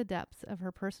plumb the depths of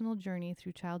her personal journey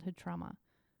through childhood trauma.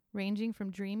 Ranging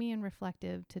from dreamy and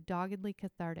reflective to doggedly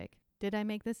cathartic, Did I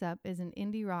Make This Up is an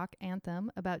indie rock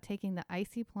anthem about taking the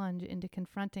icy plunge into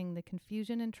confronting the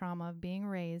confusion and trauma of being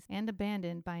raised and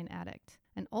abandoned by an addict,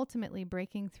 and ultimately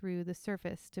breaking through the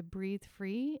surface to breathe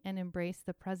free and embrace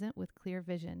the present with clear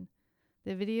vision.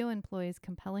 The video employs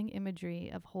compelling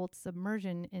imagery of Holt's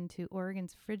submersion into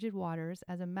Oregon's frigid waters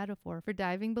as a metaphor for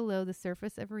diving below the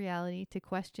surface of reality to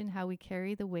question how we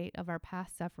carry the weight of our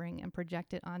past suffering and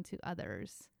project it onto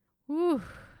others. Whew.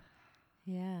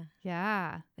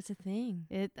 Yeah. It's a thing.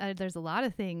 There's a lot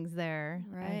of things there.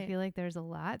 Right. I feel like there's a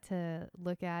lot to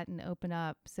look at and open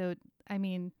up. So, I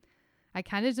mean, I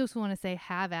kind of just want to say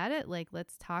have at it. Like,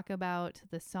 let's talk about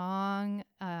the song.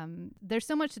 There's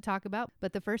so much to talk about.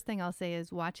 But the first thing I'll say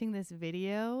is watching this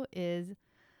video is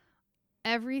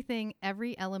everything,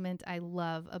 every element I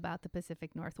love about the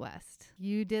Pacific Northwest.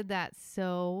 You did that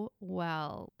so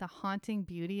well. The haunting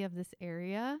beauty of this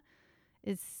area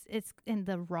it's in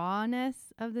the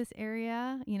rawness of this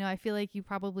area. You know, I feel like you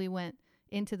probably went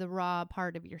into the raw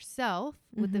part of yourself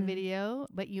with the video,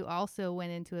 but you also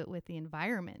went into it with the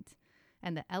environment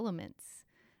and the elements.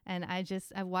 And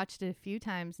I've watched it a few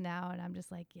times now, and I'm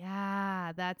just like,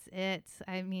 yeah, that's it.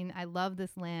 I mean, I love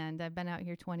this land. I've been out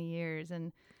here 20 years,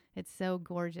 and it's so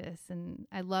gorgeous. And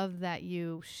I love that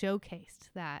you showcased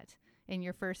that in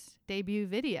your first debut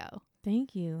video.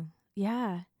 Thank you.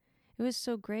 Yeah. It was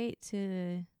so great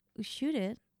to shoot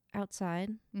it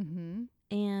outside. Mm-hmm.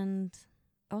 And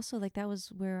also, like, that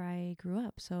was where I grew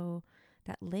up. So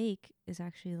that lake is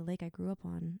actually the lake I grew up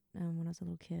on when I was a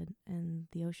little kid. And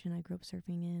the ocean I grew up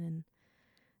surfing in. And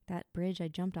that bridge I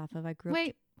jumped off of, I grew up...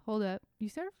 Wait, hold up. You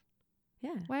surf?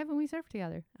 Yeah. Why haven't we surfed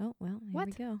together? Oh, well, here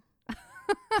we go.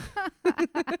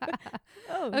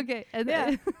 Oh, okay.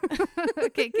 Yeah.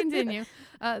 Okay, continue.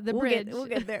 The bridge. We'll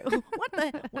get there. What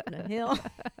the hell?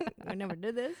 I never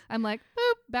did this. I'm like,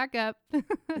 boop, back up.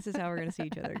 This is how we're gonna see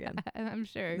each other again. I'm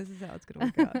sure. This is how it's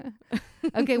gonna work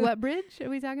out. Okay, what bridge are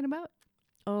we talking about?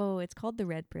 Oh, it's called the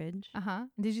Red Bridge.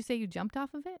 Did you say you jumped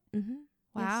off of it? Mm-hmm.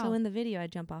 Wow. Yeah, so in the video, I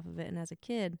jump off of it, and as a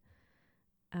kid,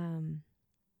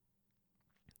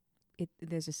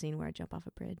 there's a scene where I jump off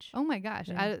a bridge. Oh my gosh.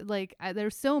 Yeah.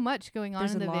 There's so much going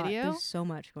on in the video. There's so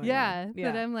much going on.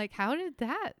 Yeah. But I'm like, how did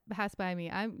that pass by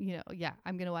me? I'm going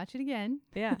to watch it again.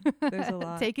 Yeah. There's a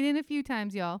lot. Take it in a few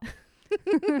times, y'all.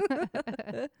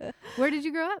 Where did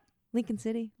you grow up? Lincoln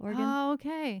City, Oregon. Oh,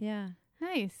 okay. Yeah.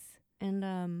 Nice. And,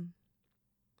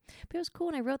 but it was cool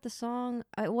when I wrote the song.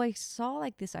 I saw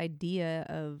like this idea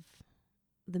of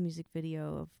the music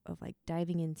video of like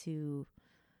diving into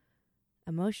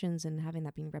emotions and having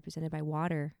that being represented by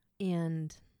water.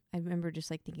 And I remember just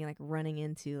like thinking like running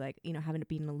into like, you know, having to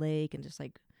be in a lake and just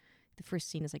like the first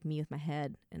scene is like me with my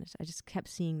head. And I just kept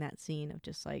seeing that scene of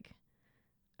just like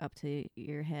up to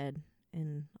your head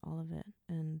and all of it.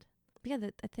 And but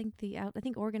yeah, I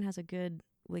think Oregon has a good,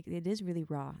 like, it is really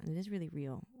raw and it is really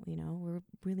real. You know, we're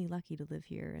really lucky to live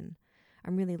here, and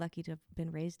I'm really lucky to have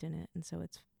been raised in it. And so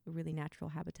it's a really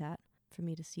natural habitat for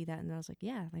me to see that. And I was like,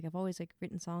 yeah, like I've always like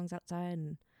written songs outside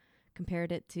and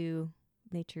compared it to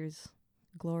nature's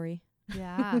glory.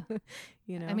 Yeah.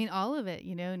 You know, I mean, all of it,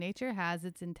 you know, nature has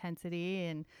its intensity,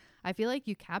 and I feel like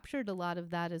you captured a lot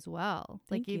of that as well.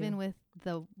 Thank like even you. with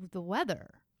the weather,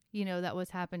 you know, that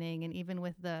was happening, and even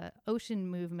with the ocean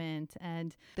movement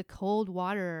and the cold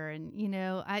water, and you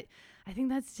know, I think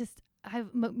that's just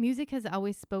music has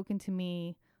always spoken to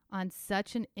me on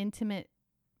such an intimate,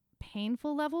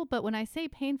 painful level. But when I say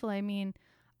painful, I mean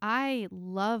I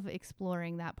love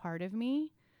exploring that part of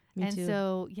me. Me And too.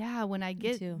 so, yeah, when I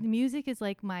get too. music is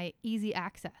like my easy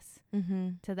access Mm-hmm.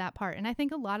 to that part. And I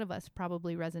think a lot of us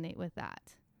probably resonate with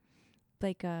that.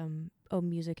 Like,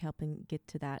 music helping get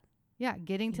to that. Yeah,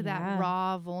 getting to that Yeah.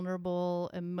 raw,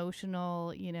 vulnerable,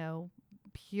 emotional, you know,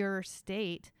 pure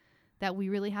state that we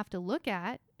really have to look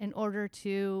at in order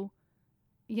to,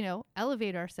 you know,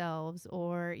 elevate ourselves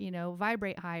or, you know,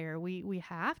 vibrate higher. We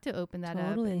have to open that up.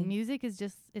 Totally. And music is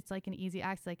just, it's like an easy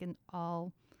access, like an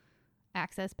all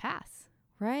access pass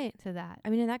Right. to that. I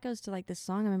mean, and that goes to like this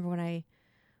song. I remember when I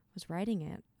was writing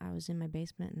it, I was in my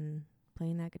basement and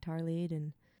playing that guitar lead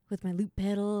and with my loop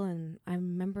pedal. And I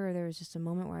remember there was just a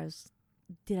moment where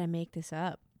did I make this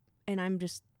up? And I'm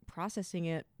just processing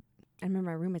it. I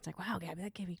remember my roommate's like, wow, Gabby,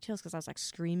 that gave me chills, because I was like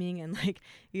screaming and like,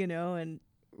 you know, and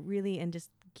really, and just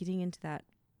getting into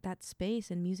that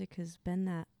space. And music has been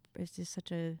that. It's just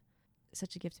such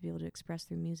a gift to be able to express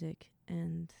through music.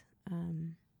 And,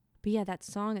 but yeah, that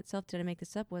song itself, Did I Make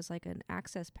This Up, was like an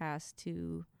access pass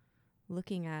to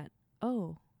looking at,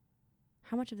 oh,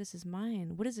 how much of this is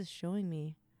mine? What is this showing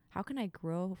me? How can I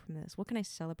grow from this? What can I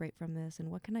celebrate from this? And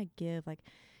what can I give? Like,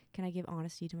 can I give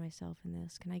honesty to myself in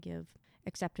this? Can I give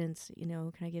acceptance? You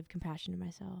know, can I give compassion to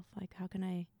myself? Like, how can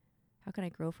I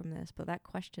grow from this? But that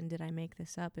question, did I make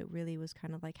this up? It really was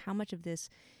kind of like, how much of this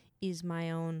is my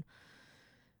own,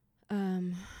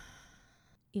 you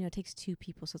know, it takes two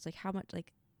people. So it's like, how much,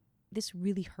 like, this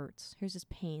really hurts. Here's this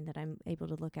pain that I'm able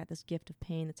to look at, this gift of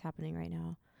pain that's happening right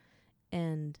now.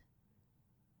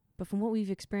 But from what we've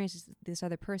experienced, this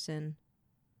other person,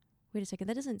 wait a second,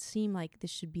 that doesn't seem like this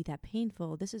should be that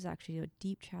painful. This is actually a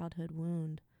deep childhood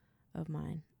wound of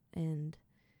mine. And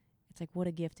it's like, what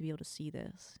a gift to be able to see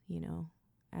this, you know,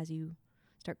 as you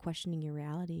start questioning your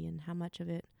reality and how much of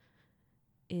it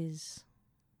is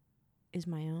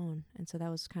my own. And so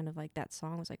that was kind of like, that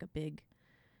song was like a big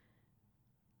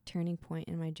turning point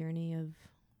in my journey of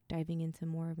diving into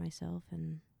more of myself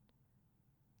and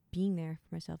being there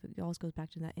for myself. It always goes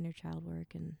back to that inner child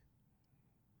work and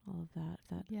all of that.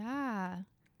 Yeah.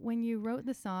 When you wrote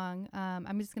the song,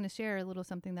 I'm just going to share a little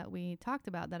something that we talked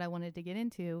about that I wanted to get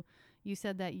into. You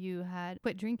said that you had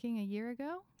quit drinking a year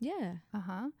ago. Yeah.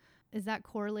 Uh-huh. Is that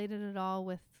correlated at all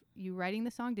with you writing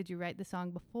the song? Did you write the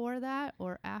song before that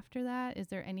or after that? Is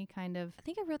there any kind of... I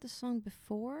think I wrote the song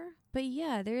before, but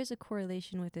yeah, there is a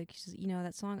correlation with it. 'Cause, you know,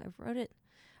 that song,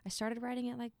 I started writing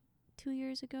it like 2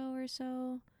 years ago or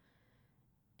so.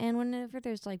 And whenever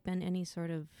there's like been any sort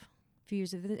of few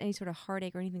years, if there's any sort of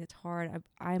heartache or anything that's hard,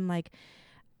 I'm like,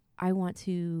 I want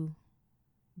to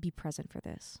be present for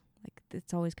this. Like,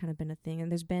 it's always kind of been a thing.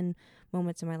 And there's been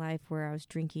moments in my life where I was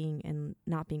drinking and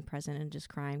not being present and just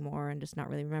crying more and just not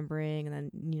really remembering, and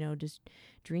then, you know, just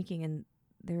drinking. And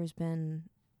there's been,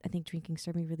 I think drinking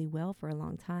served me really well for a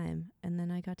long time. And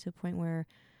then I got to a point where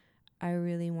I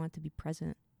really want to be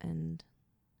present and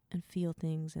feel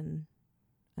things and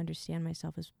understand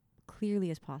myself as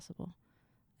clearly as possible.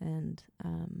 And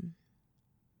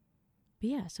but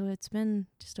yeah, so it's been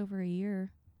just over a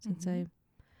year since I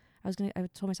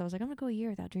told myself, I was like, I'm gonna go a year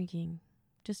without drinking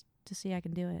just to see I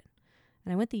can do it.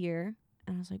 And I went the year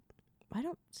and I was like, I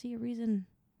don't see a reason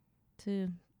to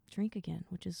drink again,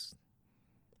 which is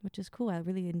cool. I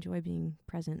really enjoy being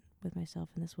present with myself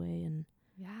in this way. And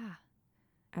Yeah.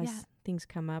 as things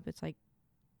come up, it's like,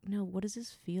 no, what does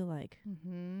this feel like?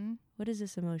 Mm-hmm. What is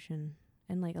this emotion?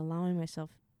 And like allowing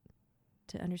myself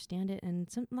to understand it. And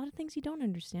a lot of things you don't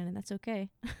understand, and that's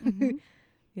okay. Mm-hmm.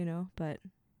 You know, but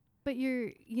you're,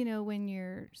 you know, when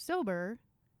you're sober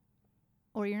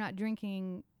or you're not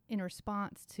drinking in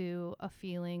response to a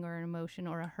feeling or an emotion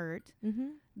or a hurt,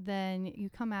 then you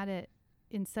come at it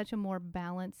in such a more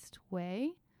balanced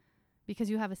way because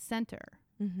you have a center.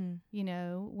 Mm-hmm. You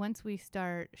know, once we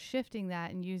start shifting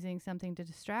that and using something to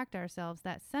distract ourselves,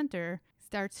 that center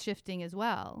starts shifting as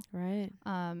well. Right.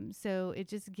 So it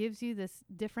just gives you this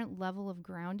different level of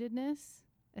groundedness,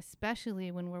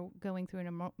 especially when we're going through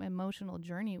an emotional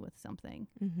journey with something.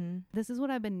 Mm-hmm. This is what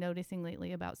I've been noticing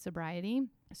lately about sobriety.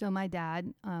 So my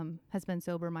dad has been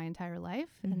sober my entire life,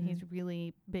 and Mm-hmm. he's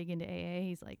really big into AA.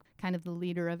 He's like kind of the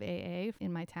leader of AA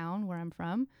in my town where I'm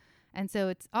from. And so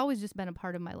it's always just been a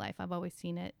part of my life. I've always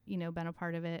seen it, you know, been a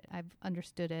part of it. I've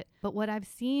understood it. But what I've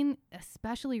seen,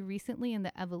 especially recently in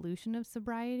the evolution of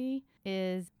sobriety,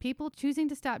 is people choosing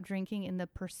to stop drinking in the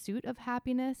pursuit of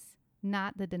happiness,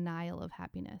 not the denial of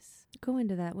happiness. Go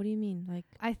into that. What do you mean? Like,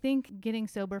 I think getting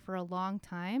sober for a long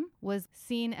time was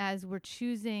seen as we're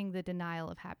choosing the denial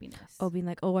of happiness. being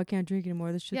like, I can't drink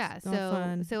anymore. This shit's not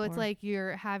fun. So it's like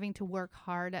you're having to work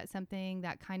hard at something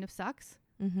that kind of sucks.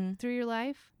 Mm-hmm. Through your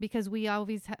life, because we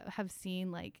always have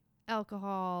seen like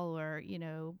alcohol or, you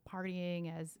know,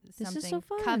 partying as This is something so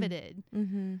fun. coveted.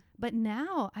 Mm-hmm. But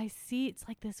now I see it's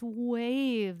like this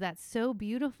wave that's so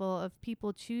beautiful of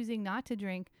people choosing not to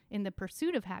drink in the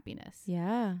pursuit of happiness.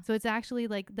 Yeah. So it's actually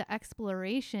like the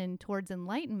exploration towards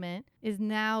enlightenment is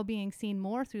now being seen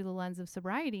more through the lens of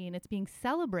sobriety, and it's being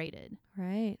celebrated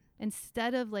Right.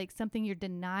 instead of like something you're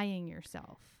denying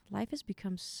yourself. Life has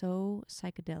become so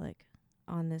psychedelic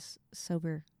on this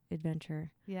sober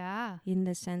adventure, Yeah. in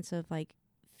the sense of like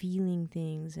feeling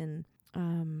things and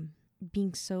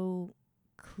being so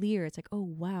clear. It's like, oh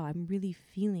wow, I'm really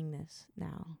feeling this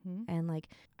now. Mm-hmm. And like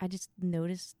I just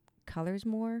notice colors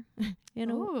more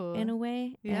in Ooh. a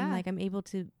way. Yeah. And like I'm able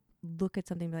to look at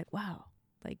something and be like, wow,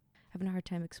 like having a hard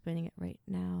time explaining it right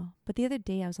now. But the other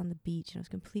day I was on the beach and I was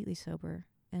completely sober,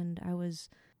 and I was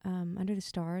under the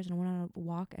stars, and I went on a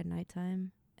walk at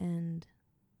nighttime, and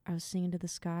I was singing to the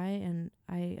sky, and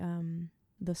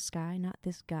the sky, not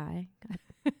this guy.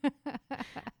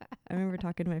 I remember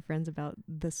talking to my friends about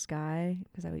the sky,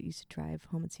 because I used to drive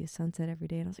home and see a sunset every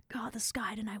day, and I was like, God, the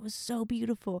sky tonight was so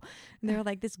beautiful. And they were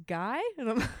like, this guy?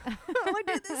 And I'm like,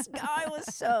 dude, this sky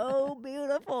was so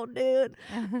beautiful, dude.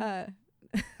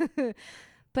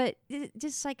 But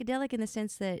just psychedelic in the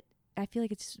sense that I feel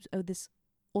like it's this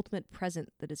ultimate present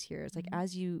that is here. It's like,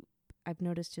 I've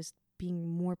noticed just being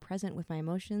more present with my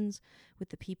emotions, with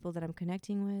the people that I'm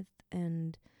connecting with,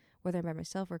 and whether I'm by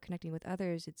myself or connecting with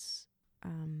others, it's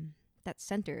that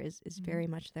center is very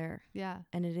much there. Yeah.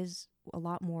 And it is a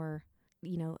lot more,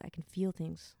 you know, I can feel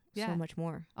things so much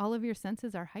more. All of your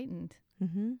senses are heightened.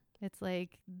 Mm-hmm. It's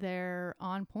like they're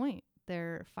on point.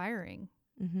 They're firing.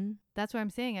 Mm-hmm. That's what I'm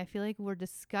saying. I feel like we're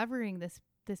discovering this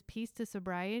piece to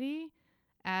sobriety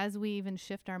as we even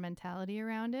shift our mentality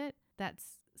around it.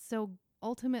 That's so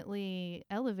ultimately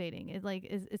elevating.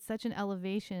 It's such an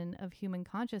elevation of human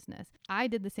consciousness. I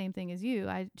did the same thing as you.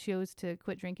 I chose to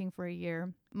quit drinking for a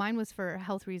year. Mine was for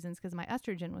health reasons because my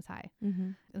estrogen was high.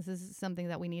 Mm-hmm. This is something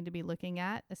that we need to be looking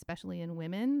at, especially in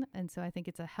women. And so I think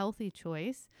it's a healthy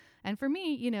choice. And for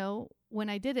me, you know, when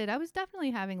I did it, I was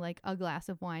definitely having like a glass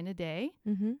of wine a day,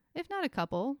 Mm-hmm. if not a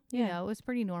couple. You know, it was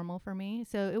pretty normal for me.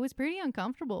 So it was pretty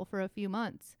uncomfortable for a few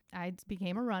months. I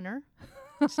became a runner.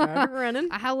 Started running.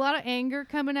 I had a lot of anger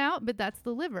coming out, but that's the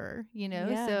liver, you know?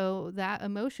 Yeah. So that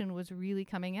emotion was really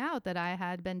coming out that I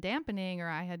had been dampening or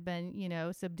I had been, you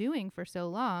know, subduing for so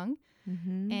long.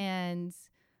 Mm-hmm. And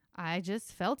I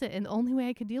just felt it. And the only way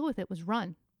I could deal with it was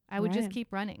run. I would just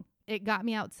keep running. It got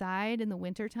me outside in the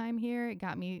wintertime here. It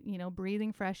got me, you know,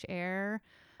 breathing fresh air.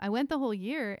 I went the whole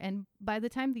year, and by the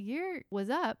time the year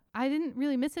was up, I didn't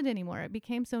really miss it anymore. It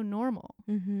became so normal.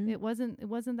 Mm-hmm. It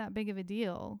wasn't that big of a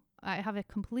deal. I have a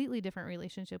completely different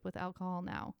relationship with alcohol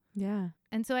now. Yeah.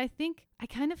 And so I think I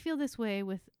kind of feel this way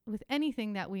with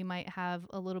anything that we might have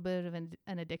a little bit of an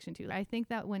addiction to. I think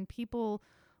that when people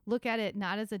look at it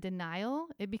not as a denial,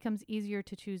 it becomes easier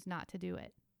to choose not to do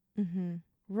it. Mm-hmm.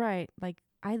 Right. Like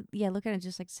I look at it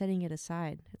just like setting it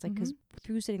aside. It's like, because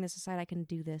through setting this aside, I can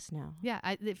do this now. Yeah,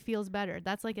 it feels better.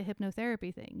 That's like a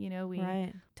hypnotherapy thing. You know,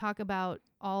 we talk about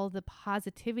all the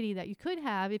positivity that you could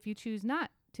have if you choose not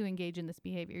to engage in this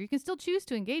behavior. You can still choose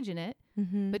to engage in it,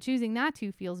 but choosing not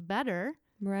to feels better.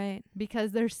 Right.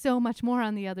 Because there's so much more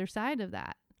on the other side of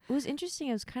that. It was interesting.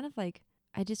 I was kind of like,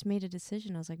 I just made a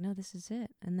decision. I was like, no, this is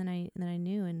it. And then I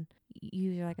knew, and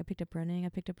you were like, I picked up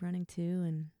running too.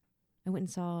 And I went and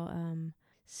saw,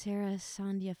 Sarah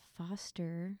Sandia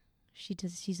Foster.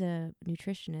 She's a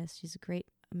nutritionist. She's a great,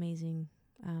 amazing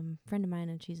friend of mine,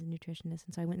 and she's a nutritionist.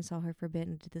 And so I went and saw her for a bit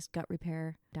and did this gut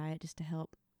repair diet just to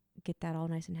help get that all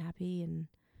nice and happy, and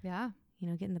you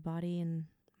know, getting the body and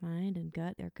mind and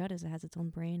gut. Our gut has its own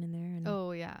brain in there, and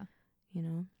you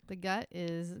know? The gut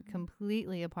is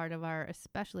completely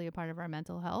especially a part of our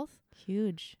mental health.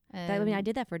 Huge. And I mean, I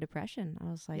did that for depression. I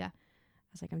was like, yeah.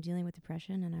 I'm dealing with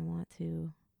depression, and I want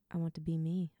to be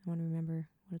me. I want to remember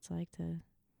what it's like to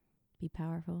be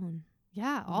powerful. And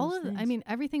yeah,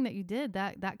 everything that you did,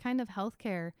 that kind of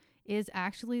healthcare is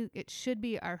actually, it should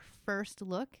be our first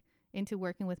look into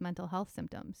working with mental health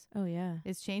symptoms. Oh yeah.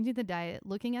 Is changing the diet,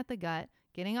 looking at the gut,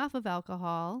 getting off of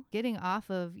alcohol, getting off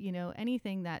of,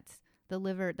 anything that's the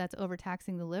liver, that's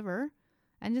overtaxing the liver,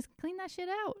 and just clean that shit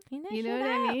out. You know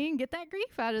what I mean? Get that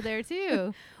grief out of there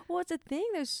too. Well, it's a thing.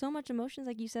 There's so much emotions,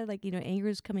 like you said, like, anger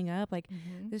is coming up. Like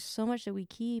there's so much that we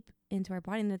keep into our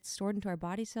body, and it's stored into our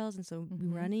body cells. And so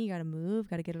running, you got to move,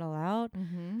 got to get it all out.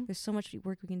 There's so much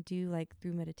work we can do, like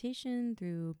through meditation,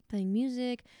 through playing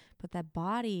music. But our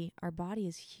body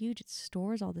is huge. It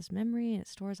stores all this memory, and it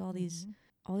stores all these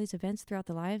events throughout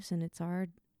the lives. And it's our,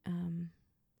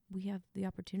 we have the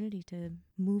opportunity to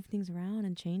move things around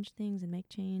and change things and make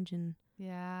change and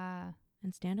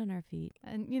stand on our feet.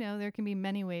 And, there can be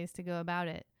many ways to go about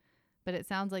it. But it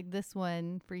sounds like this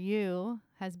one for you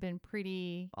has been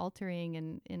pretty altering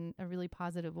and in a really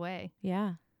positive way.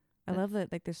 Yeah. I love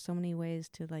that. Like, there's so many ways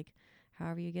to, like,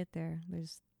 however you get there.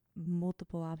 There's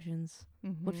multiple options.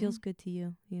 What feels good to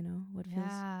you, what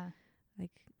feels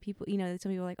like people, some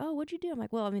people are like, oh, what'd you do? I'm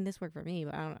like, well, I mean, this worked for me,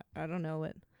 but I don't know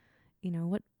what,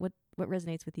 what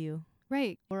resonates with you.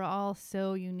 Right. We're all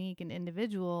so unique and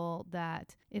individual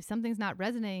that if something's not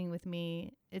resonating with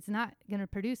me, it's not going to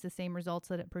produce the same results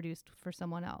that it produced for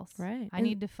someone else. Right. I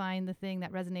need to find the thing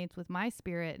that resonates with my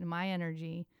spirit and my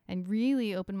energy and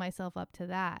really open myself up to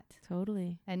that.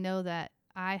 Totally. And know that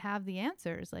I have the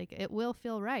answers. Like, it will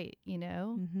feel right,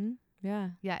 Yeah.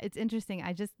 Yeah. It's interesting.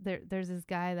 There's this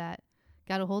guy that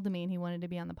got a hold of me and he wanted to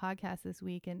be on the podcast this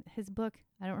week. And his book,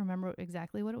 I don't remember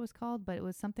exactly what it was called, but it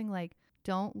was something like,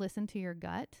 Don't Listen to Your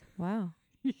Gut. Wow.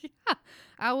 Yeah.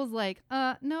 I was like,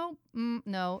 no.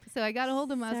 So I got a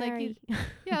hold of him. I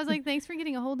was like, thanks for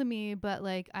getting a hold of me. But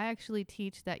like, I actually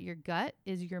teach that your gut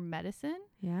is your medicine.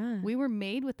 Yeah. We were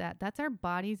made with that. That's our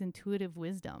body's intuitive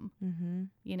wisdom,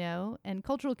 and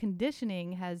cultural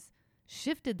conditioning has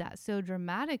shifted that so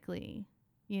dramatically,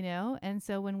 and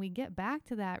so when we get back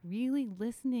to that, really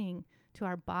listening to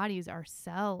our bodies, our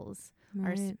cells,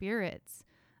 our spirits,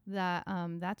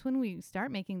 that's when we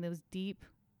start making those deep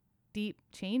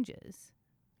changes.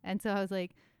 And so I was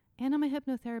like, and I'm a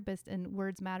hypnotherapist and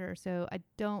words matter, so I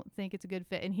don't think it's a good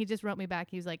fit. And he just wrote me back.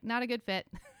 He was like, not a good fit.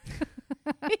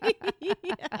 I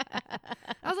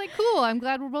was like, cool. I'm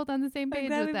glad we're both on the same page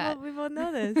with that. We both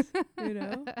know this,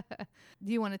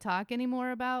 Do you want to talk any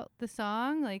more about the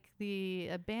song, like the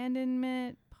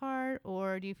abandonment part,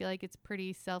 or do you feel like it's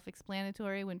pretty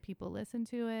self-explanatory when people listen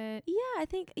to it? Yeah, I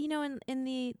think, in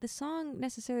the song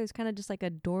necessarily is kind of just like a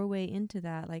doorway into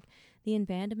that. Like the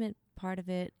abandonment part of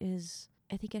it is,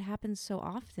 I think it happens so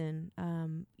often.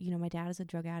 My dad is a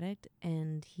drug addict,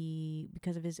 and he,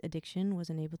 because of his addiction,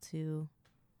 wasn't able to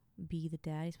be the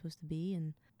dad he's supposed to be.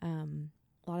 And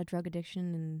a lot of drug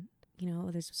addiction, and,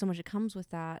 there's so much that comes with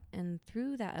that. And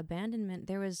through that abandonment,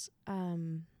 there was,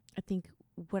 I think,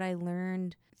 what I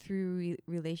learned through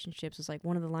relationships was like,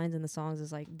 one of the lines in the songs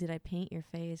is like, did I paint your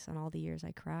face on all the years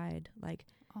I cried? Like,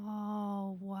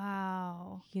 oh,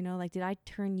 wow. Like, did I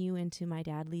turn you into my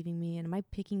dad leaving me? And am I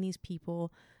picking these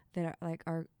people that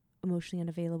are emotionally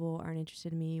unavailable, aren't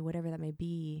interested in me, whatever that may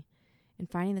be, and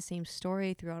finding the same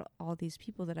story throughout all these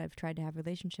people that I've tried to have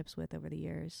relationships with over the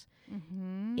years.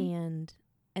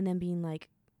 And then being like,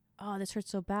 oh, this hurts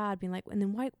so bad, being like, and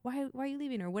then why are you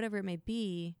leaving, or whatever it may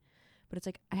be. But it's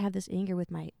like, I have this anger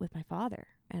with my father,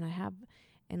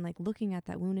 and like looking at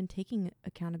that wound and taking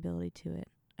accountability to it.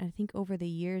 And I think over the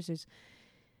years,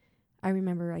 I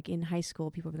remember like in high school,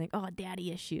 people were like, oh,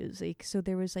 daddy issues. Like, so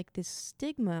there was like this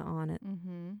stigma on it,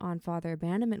 on father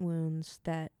abandonment wounds,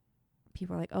 that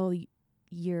people are like, oh,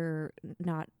 you're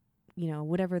not,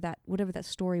 whatever that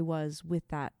story was with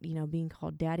that, being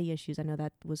called daddy issues. I know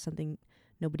that was something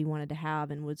nobody wanted to have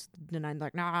and was denied,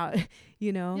 like, nah,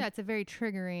 Yeah, it's a very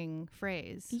triggering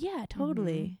phrase. Yeah,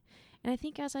 totally. And I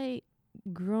think as I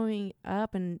growing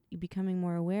up and becoming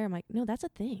more aware, I'm like, no, that's a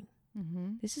thing.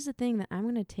 This is a thing that I'm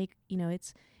going to take,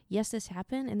 it's, yes, this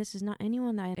happened, and this is not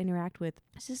anyone that I interact with.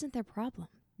 This isn't their problem.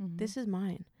 This is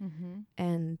mine.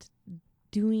 And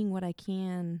doing what I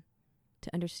can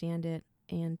to understand it,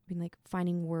 and being like,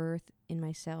 finding worth in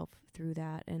myself through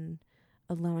that, and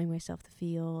allowing myself to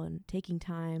feel, and taking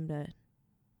time to,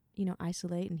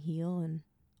 isolate and heal, and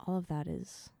all of that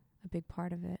is a big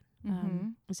part of it.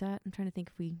 Is that, I'm trying to think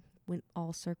if we went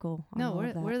all circle on all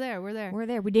of that. We're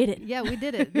there. We did it. Yeah, we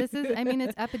did it. This is,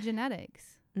 it's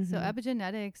epigenetics. So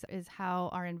epigenetics is how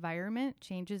our environment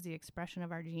changes the expression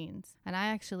of our genes. And I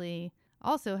actually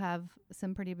also have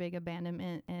some pretty big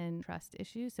abandonment and trust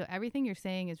issues. So everything you're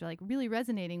saying is like really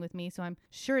resonating with me. So I'm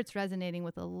sure it's resonating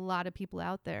with a lot of people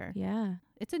out there. Yeah.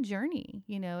 It's a journey,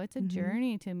 you know, it's a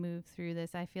journey to move through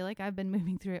this. I feel like I've been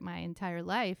moving through it my entire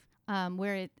life,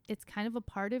 where it's kind of a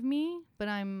part of me, but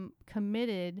I'm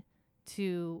committed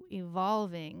to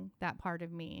evolving that part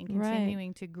of me and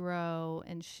continuing to grow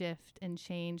and shift and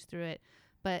change through it.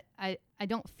 But I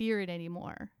don't fear it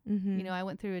anymore. You know, I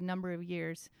went through a number of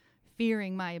years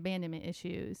fearing my abandonment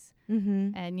issues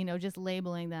and, you know, just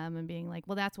labeling them and being like,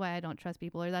 well, that's why I don't trust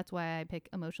people, or that's why I pick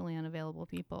emotionally unavailable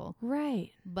people. Right.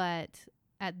 But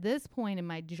at this point in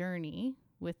my journey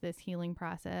with this healing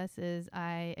process is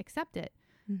I accept it.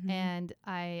 And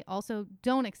I also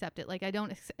don't accept it. Like I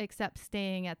don't accept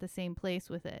staying at the same place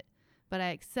with it, but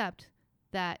I accept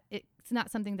that it's not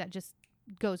something that just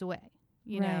goes away.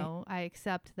 You know, I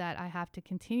accept that I have to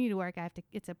continue to work.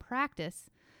 It's a practice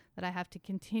that I have to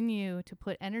continue to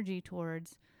put energy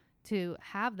towards to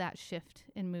have that shift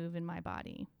and move in my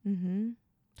body.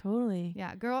 Totally.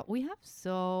 Yeah, girl, we have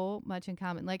so much in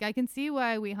common. Like, I can see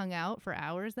why we hung out for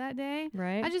hours that day.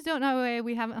 Right. I just don't know why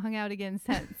we haven't hung out again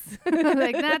since.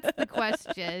 Like, that's the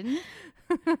question.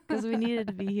 Because we needed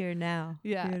to be here now.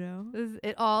 Yeah. You know?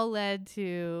 It all led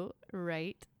to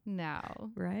right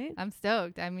now. Right. I'm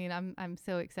stoked. I mean, I'm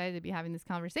so excited to be having this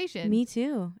conversation. Me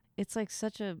too. It's like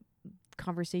such a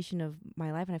conversation of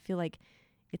my life. And I feel like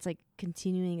it's like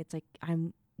continuing. It's like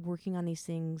I'm working on these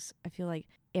things, I feel like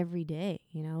every day.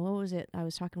 You know, what was it? I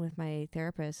was talking with my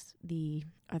therapist the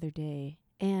other day,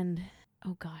 and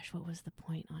oh gosh, what was the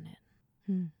point on it?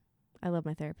 I love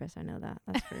my therapist. I know that.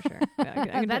 That's for sure.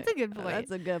 That's a good point.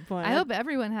 That's a good point. I hope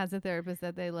everyone has a therapist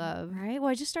that they love. Right.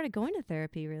 Well, I just started going to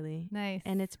therapy, really. Nice.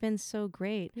 And it's been so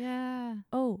great. Yeah.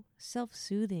 Oh,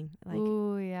 self-soothing. Like,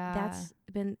 ooh, yeah. that's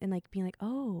been, and like being like,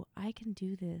 oh, I can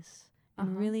do this.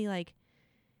 And really like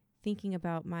thinking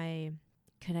about my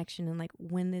connection and like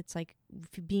when it's like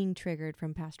being triggered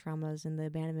from past traumas and the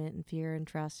abandonment and fear and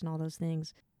trust and all those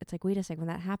things. It's like, wait a second, when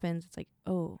that happens, it's like,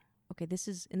 oh, okay, this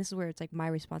is where it's like my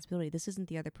responsibility. This isn't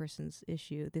the other person's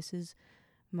issue. This is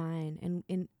mine.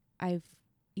 And I've,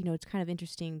 you know, it's kind of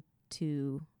interesting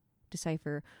to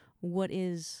decipher what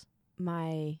is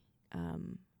my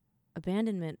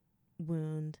abandonment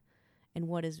wound and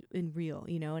what is in real,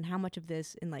 you know, and how much of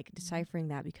this in like deciphering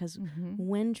that, because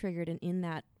when triggered and in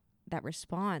that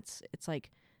response, it's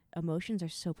like emotions are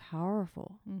so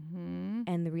powerful,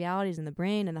 and the realities in the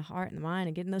brain and the heart and the mind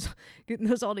and getting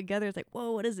those all together, it's like,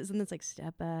 whoa, what is this? And it's like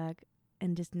step back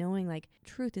and just knowing like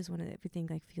truth is when everything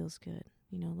like feels good,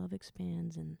 you know, love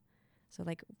expands. And so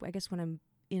like I guess when I'm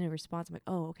in a response, I'm like,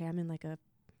 oh, okay, I'm in like a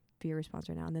fear response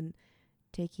right now, and then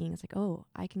taking, it's like, oh,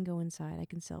 I can go inside, I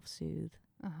can self-soothe,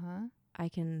 I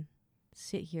can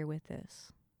sit here with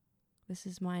this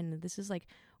is mine. This is like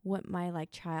what my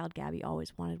like child Gabby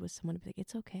always wanted, was someone to be like,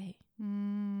 it's okay.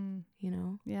 You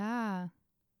know? Yeah.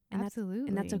 And absolutely.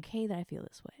 That's okay that I feel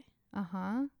this way.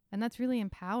 And that's really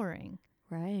empowering.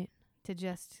 Right. To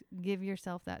just give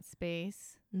yourself that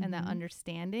space and that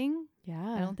understanding.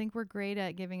 Yeah. I don't think we're great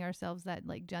at giving ourselves that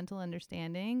like gentle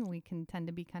understanding. We can tend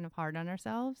to be kind of hard on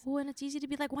ourselves. Well, and it's easy to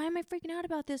be like, why am I freaking out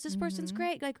about this? This person's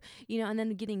great. Like, you know, and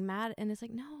then getting mad, and it's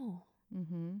like, no,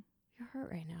 you're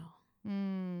hurt right now.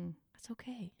 That's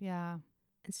okay. Yeah.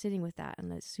 And sitting with that and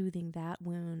like soothing that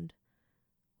wound,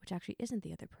 which actually isn't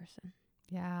the other person.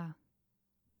 Yeah.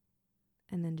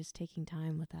 And then just taking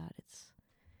time with that. It's,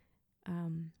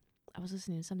 I was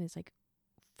listening to something that's like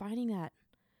finding that.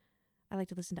 I like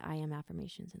to listen to I am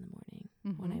affirmations in the morning.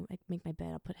 When I like make my bed,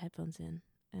 I'll put headphones in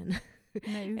and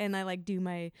nice. And I like do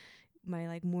my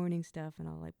like morning stuff, and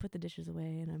I'll like put the dishes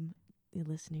away, and I'm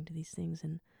listening to these things.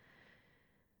 And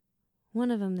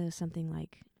one of them, there's something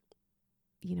like,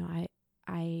 you know,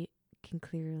 I can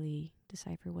clearly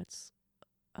decipher what's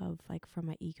of like from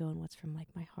my ego and what's from like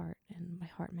my heart and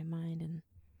my mind. And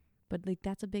but like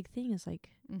that's a big thing, is like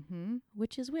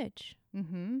which is which.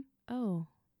 Oh,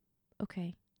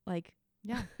 okay. Like,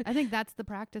 yeah, I think that's the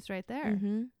practice right there.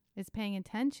 Is paying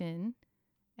attention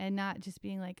and not just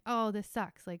being like, oh, this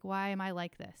sucks. Like, why am I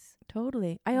like this?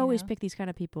 Totally. I always pick these kind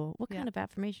of people. What kind of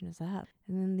affirmation is that?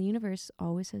 And then the universe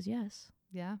always says yes.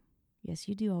 Yeah. Yes,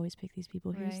 you do always pick these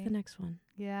people. Here's the next one.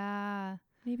 Yeah.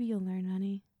 Maybe you'll learn,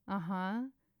 honey.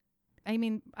 I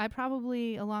mean, I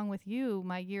probably, along with you,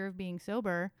 my year of being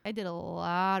sober, I did a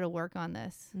lot of work on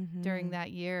this during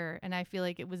that year. And I feel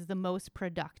like it was the most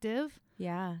productive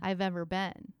I've ever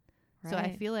been. Right. So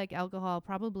I feel like alcohol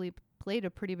probably played a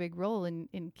pretty big role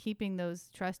in keeping those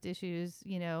trust issues,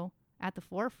 you know, at the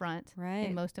forefront Right.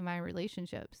 in most of my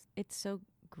relationships. It's so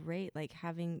great, like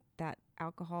having that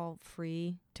alcohol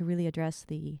free to really address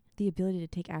the ability to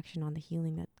take action on the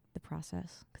healing, that the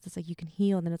process, because it's like you can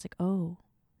heal and then it's like, oh,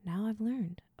 now I've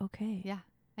learned. Okay. Yeah.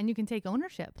 And you can take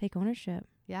ownership. Take ownership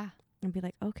Yeah. and be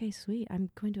like, okay, sweet, I'm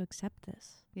going to accept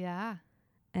this. Yeah.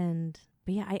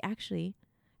 But yeah, I actually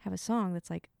have a song that's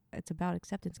like, it's about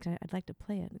acceptance. I'd like to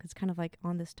play it because it's kind of like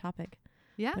on this topic.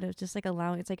 Yeah. But it was just like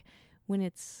allowing, it's like when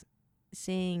it's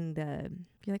saying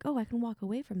you're like, oh, I can walk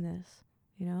away from this,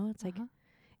 you know, it's like,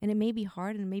 and it may be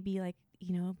hard and it may be like,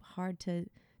 you know, hard to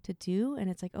do. And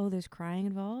it's like, oh, there's crying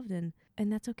involved and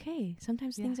that's okay.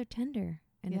 Sometimes things are tender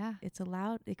and it's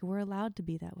allowed, like we're allowed to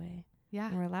be that way. Yeah.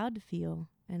 And we're allowed to feel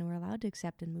and we're allowed to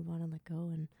accept and move on and let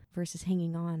go, and versus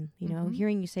hanging on, you know,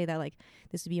 hearing you say that, like,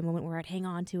 this would be a moment where I'd hang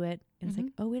on to it. And it's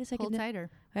like, oh, wait a second. Hold tighter.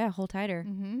 Yeah. Hold tighter.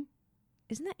 Mm-hmm.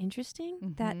 Isn't that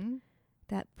interesting?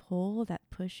 That pull, that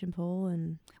push and pull.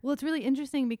 And well, it's really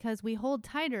interesting because we hold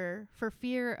tighter for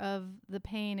fear of the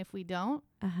pain if we don't,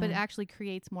 but it actually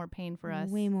creates more pain for us.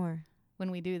 Way more. When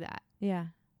we do that. Yeah.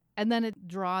 And then it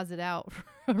draws it out for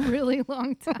a really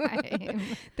long time.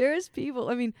 There's people,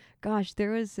 I mean, gosh,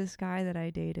 there was this guy that I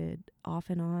dated off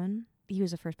and on. He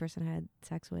was the first person I had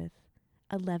sex with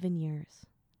 11 years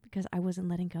because I wasn't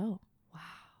letting go. Wow.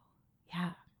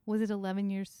 Yeah. Was it 11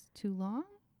 years too long?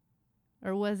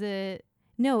 Or was it?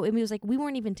 No, it was like we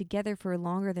weren't even together for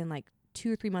longer than like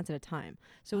 2 or 3 months at a time.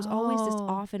 So it was always this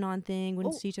off and on thing.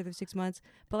 Wouldn't see each other 6 months.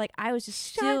 But like I was just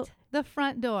still the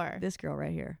front door. This girl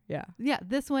right here. Yeah. Yeah,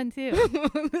 this one too.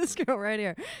 This girl right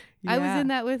here. Yeah. I was in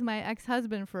that with my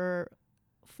ex-husband for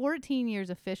 14 years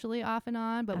officially off and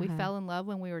on, but we fell in love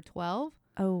when we were 12.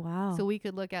 Oh, wow. So we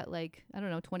could look at like, I don't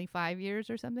know, 25 years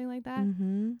or something like that.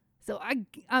 Mm-hmm. So I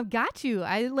got you.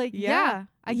 I like,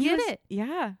 I get it.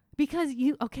 Yeah. Because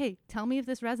tell me if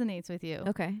this resonates with you.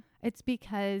 Okay. It's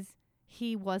because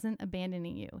he wasn't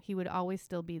abandoning you. He would always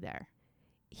still be there.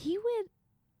 He would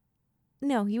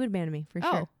abandon me for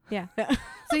sure. Yeah.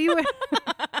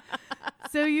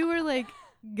 So you were like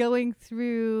going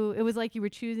through, it was like you were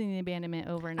choosing the abandonment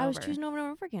over and over. I was choosing over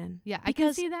and over again. Yeah, I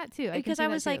can see that too. Because I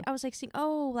was like seeing,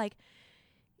 oh, like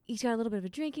he's got a little bit of a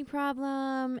drinking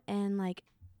problem. And like,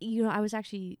 you know, I was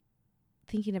actually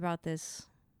thinking about this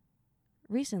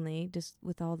recently, just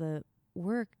with all the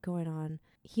work going on,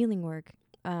 healing work,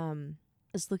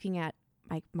 was looking at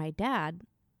my dad,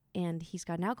 and he's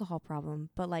got an alcohol problem,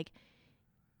 but like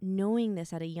knowing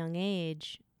this at a young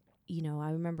age, you know,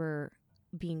 I remember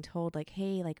being told like,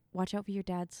 hey, like watch out for your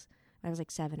dad's, I was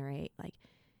like 7 or 8, like,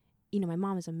 you know, my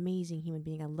mom is an amazing human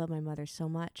being. I love my mother so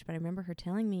much, but I remember her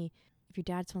telling me, if your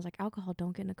dad smells like alcohol,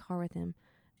 don't get in a car with him.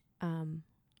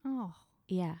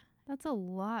 Yeah. That's a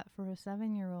lot for a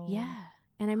 7-year-old. Yeah.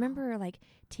 And I remember like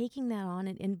taking that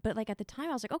on but like at the time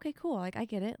I was like, okay, cool. Like I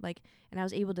get it. Like, and I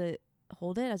was able to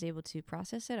hold it. I was able to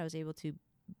process it. I was able to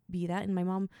be that. And my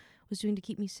mom was doing to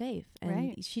keep me safe.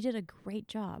 And she did a great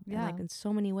job. Yeah. Like in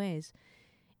so many ways.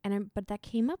 But that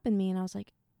came up in me and I was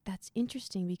like, that's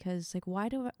interesting because like,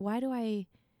 what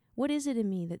is it in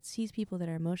me that sees people that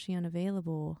are emotionally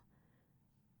unavailable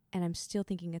and I'm still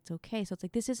thinking it's okay? So it's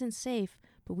like, this isn't safe,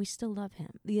 but we still love him.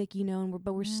 Like, you know, and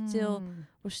we're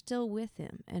still with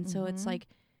him. And so it's like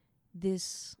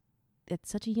this, at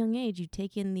such a young age, you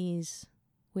take in these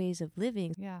ways of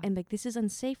living and like, this is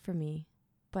unsafe for me,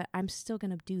 but I'm still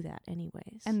going to do that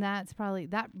anyways. And that's probably,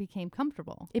 that became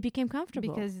comfortable. It became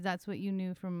comfortable. Because that's what you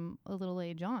knew from a little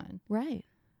age on. Right.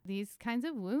 These kinds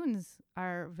of wounds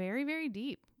are very, very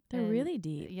deep. They're really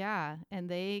deep. Yeah. And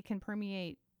they can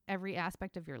permeate every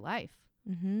aspect of your life.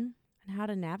 Mm-hmm. And how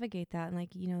to navigate that. And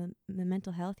like, you know, the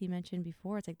mental health you mentioned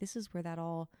before, it's like, this is where that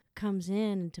all comes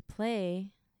into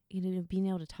play, you know, being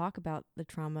able to talk about the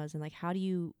traumas and like, how do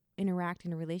you interact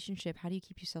in a relationship? How do you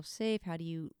keep yourself safe? How do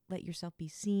you let yourself be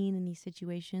seen in these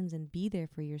situations and be there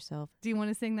for yourself? Do you want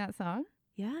to sing that song?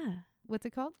 Yeah. What's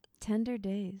it called? Tender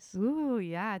Days. Ooh,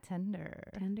 yeah,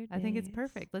 Tender. Tender Days. I think it's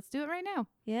perfect. Let's do it right now.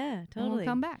 Yeah, totally. And we'll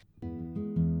come back.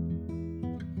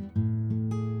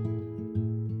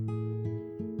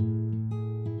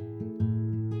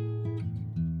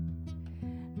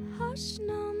 Hush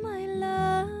now, my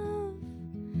love,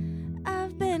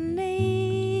 I've been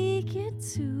naked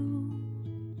too,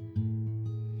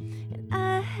 and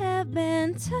I have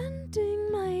been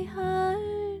tending my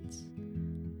heart.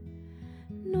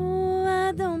 No,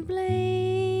 I don't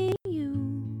blame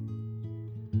you.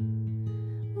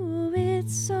 Oh,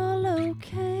 it's all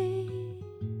okay.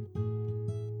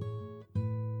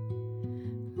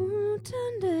 Ooh,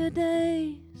 tender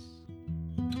days.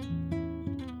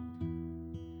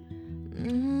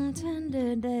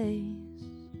 Tender days.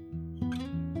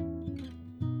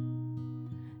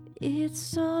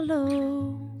 It's all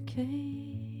okay.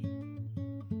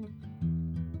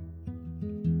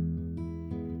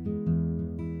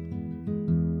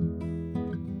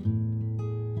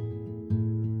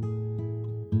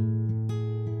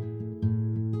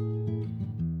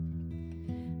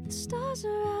 The stars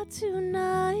are out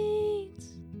tonight.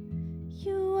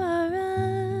 You are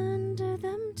under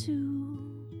them too.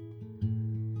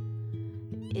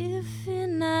 If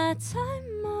in our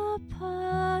time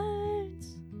apart,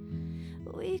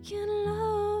 we can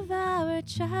love our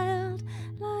child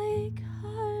like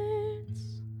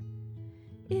hearts,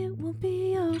 it will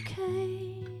be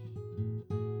okay.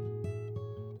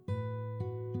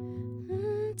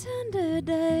 Tender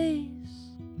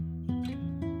days,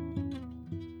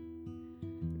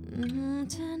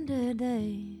 tender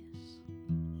days.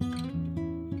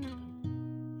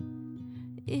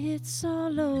 It's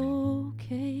all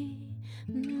okay.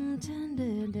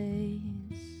 Tender days.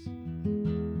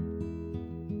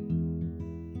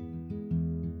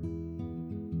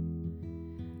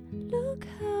 Look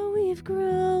how we've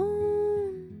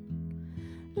grown,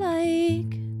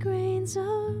 like grains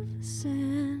of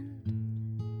sand,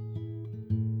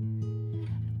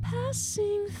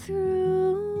 passing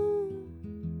through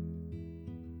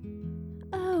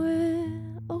our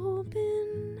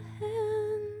open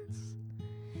hands.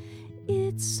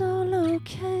 It's all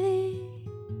okay.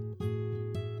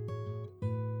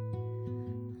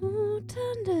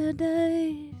 Tender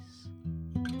days.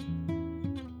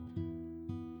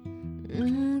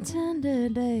 Tender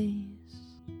days.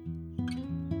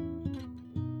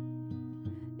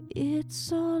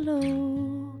 It's all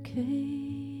okay.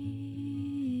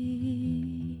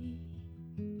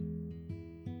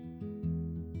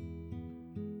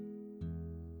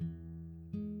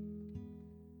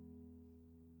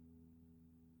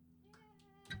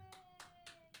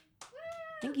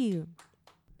 Thank you.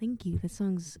 Thank you. That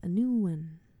song's a new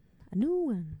one. A new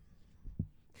one.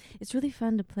 It's really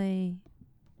fun to play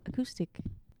acoustic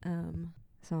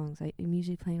songs. I'm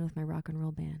usually playing with my rock and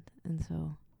roll band. And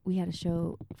so we had a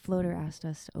show. Floater asked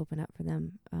us to open up for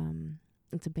them.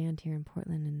 It's a band here in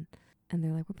Portland. And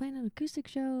they're like, we're playing an acoustic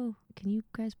show. Can you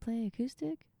guys play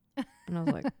acoustic? And I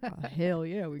was like, oh, hell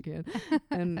yeah, we can.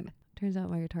 And turns out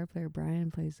my guitar player,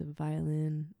 Brian, plays the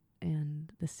violin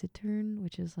and the cittern,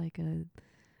 which is like a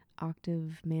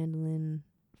octave mandolin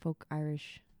folk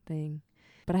Irish thing.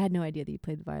 But I had no idea that he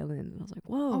played the violin. And I was like,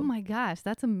 whoa. Oh my gosh,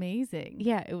 that's amazing.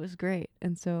 Yeah, it was great.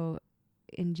 And so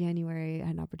in January, I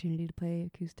had an opportunity to play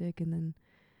acoustic and then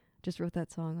just wrote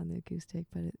that song on the acoustic.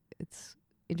 But it's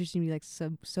interesting to be like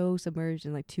so submerged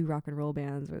in like two rock and roll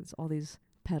bands where it's all these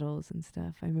pedals and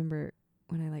stuff. I remember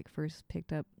when I like first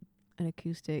picked up an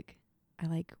acoustic, I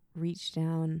like reached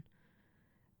down.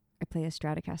 I play a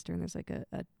Stratocaster and there's like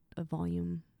a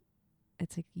volume.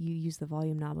 It's like you use the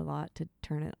volume knob a lot to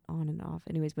turn it on and off.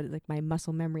 Anyways, but like my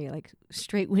muscle memory like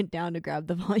straight went down to grab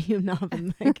the volume knob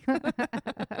and like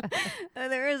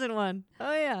there isn't one.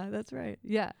 Oh yeah, that's right.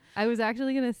 Yeah. I was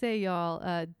actually going to say,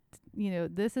 y'all,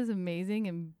 this is amazing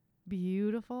and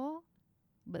beautiful,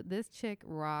 but this chick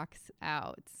rocks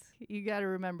out. You got to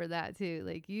remember that too.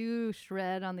 Like you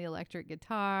shred on the electric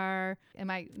guitar. Am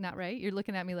I not right? You're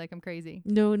looking at me like I'm crazy.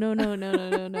 No.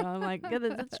 I'm like, yeah,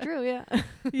 that's true. Yeah.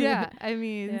 Yeah. I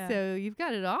mean, Yeah. So you've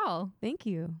got it all. Thank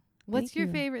you. What's Thank your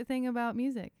you. favorite thing about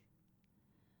music?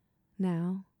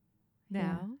 Now.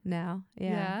 Now? Yeah.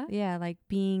 Yeah? Yeah. Like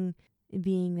being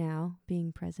now,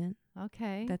 being present.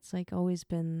 Okay. That's like always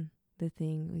been the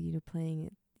thing. Playing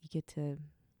it, you get to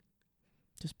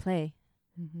just play.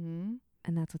 Mm-hmm.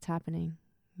 And that's what's happening.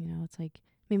 It's like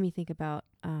made me think about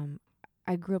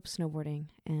I grew up snowboarding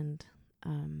and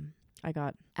I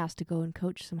got asked to go and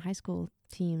coach some high school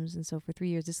teams. And so for 3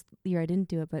 years, this year I didn't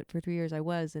do it, but for 3 years I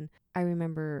was. And I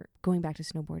remember going back to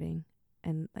snowboarding.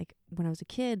 And like when I was a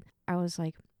kid, I was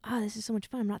like, this is so much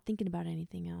fun. I'm not thinking about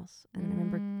anything else. And I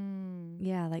remember,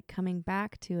 like coming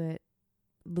back to it,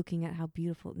 looking at how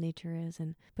beautiful nature is.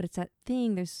 But it's that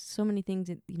thing, there's so many things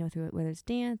that, through it, whether it's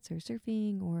dance or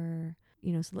surfing or,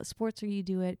 sports, or you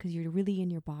do it because you're really in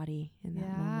your body in that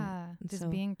moment. And just so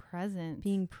being present.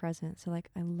 So like,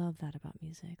 I love that about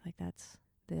music. Like that's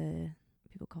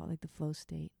people call it like the flow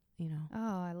state,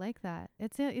 Oh, I like that.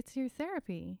 It's your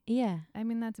therapy. Yeah. I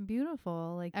mean, that's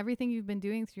beautiful. Like everything you've been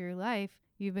doing through your life,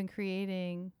 you've been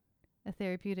creating a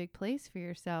therapeutic place for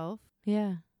yourself.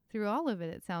 Yeah. Through all of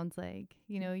it sounds like,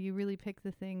 you really pick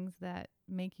the things that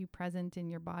make you present in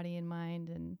your body and mind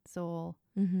and soul.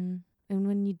 Mm-hmm. And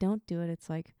when you don't do it, it's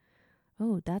like,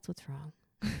 oh, that's what's wrong.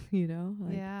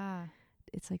 Like, yeah.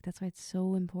 It's like, that's why it's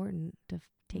so important to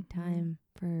take time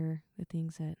for the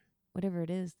things that, whatever it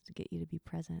is, to get you to be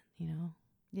present,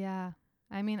 Yeah.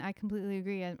 I mean, I completely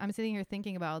agree. I'm sitting here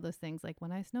thinking about all those things, like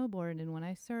when I snowboard and when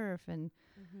I surf and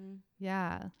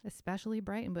yeah, especially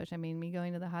Brighton Bush. I mean, me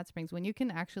going to the hot springs when you can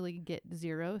actually get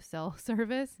 0 cell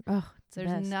service. Oh,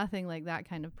 there's nothing like that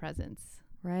kind of presence.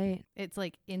 Right. It's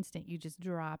like instant. You just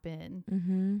drop in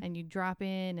and you drop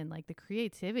in and like the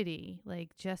creativity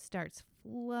like just starts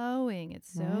flowing.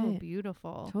 It's so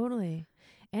beautiful. Totally.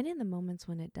 And in the moments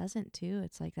when it doesn't too,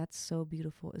 it's like, that's so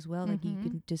beautiful as well. Like you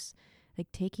can just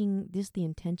like taking just the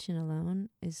intention alone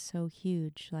is so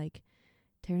huge. Like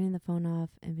turning the phone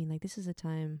off and being like, this is a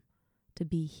time to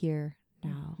be here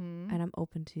now. And I'm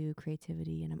open to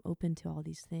creativity and I'm open to all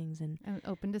these things. And I'm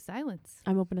open to silence.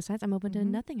 I'm open to silence. I'm open to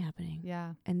nothing happening.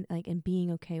 Yeah. And like, and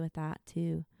being okay with that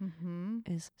too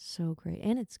is so great.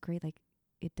 And it's great. Like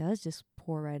it does just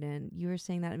pour right in. You were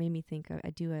saying that, it made me think I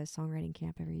do a songwriting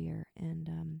camp every year,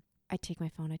 and I take my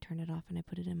phone, I turn it off, and I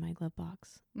put it in my glove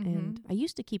box. And I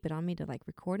used to keep it on me to like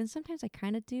record, and sometimes I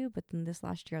kind of do, but then this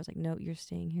last year I was like, no, you're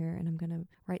staying here, and I'm going to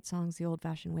write songs the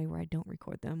old-fashioned way where I don't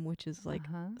record them, which is like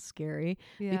scary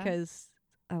because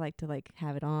I like to like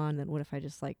have it on, and what if I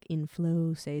just like in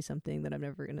flow say something that I'm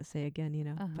never going to say again, you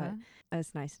know? But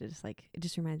it's nice to just like, it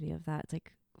just reminds me of that. It's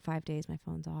like 5 days my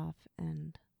phone's off,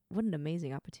 and what an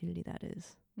amazing opportunity that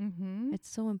is. It's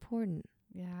so important.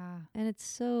 Yeah. And it's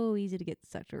so easy to get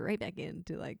sucked right back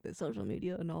into like the social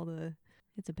media and all the,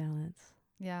 it's a balance.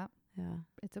 Yeah. Yeah.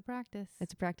 It's a practice.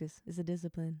 It's a practice. It's a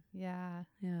discipline. Yeah.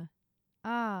 Yeah.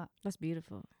 That's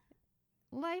beautiful.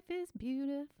 Life is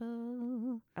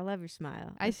beautiful. I love your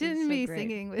smile. I shouldn't be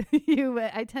singing with you,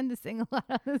 but I tend to sing a lot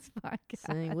on this podcast.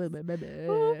 Sing with me,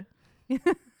 baby. Yeah,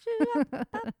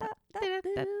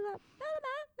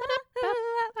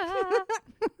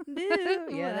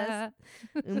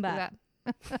 that's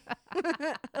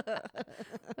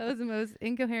that was the most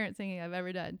incoherent singing I've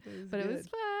ever done, but it was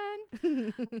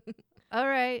fun. All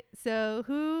right, so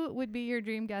who would be your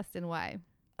dream guest and why?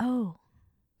 Oh,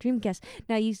 dream guest.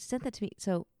 Now you sent that to me.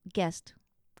 So guest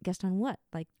on what?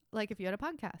 Like if you had a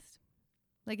podcast,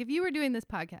 like if you were doing this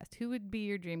podcast, who would be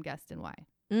your dream guest and why?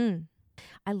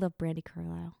 I love Brandi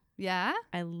Carlile. Yeah?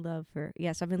 I love her.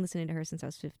 Yes, I've been listening to her since I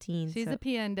was 15. She's a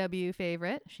PNW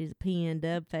favorite. She's a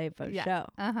PNW favorite for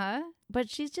sure. But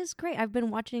she's just great. I've been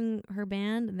watching her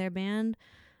band and their band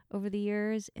over the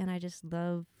years, and I just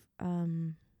love,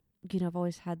 I've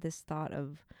always had this thought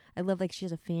of, I love like she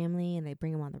has a family and they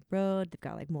bring them on the road. They've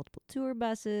got like multiple tour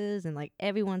buses and like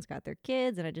everyone's got their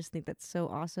kids, and I just think that's so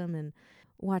awesome. And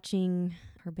watching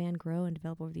her band grow and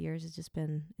develop over the years has just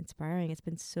been inspiring. It's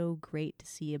been so great to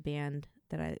see a band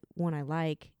that I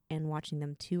like, and watching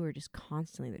them tour just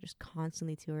constantly. They're just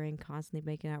constantly touring, constantly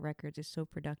making out records. They're so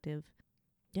productive.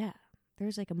 Yeah.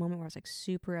 There's like a moment where I was like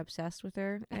super obsessed with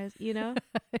her, as you know.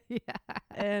 Yeah.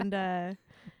 And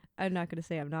I'm not going to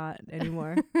say I'm not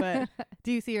anymore, but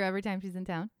do you see her every time she's in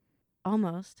town?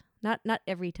 Almost. Not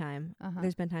every time.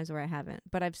 There's been times where I haven't,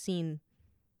 but I've seen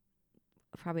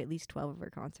probably at least 12 of her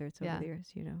concerts over the years,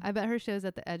 you know. I bet her shows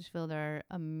at the Edgefield are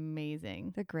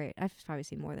amazing. They're great. I've probably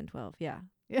seen more than 12. Yeah.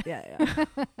 Yeah.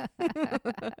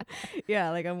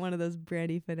 Yeah, like I'm one of those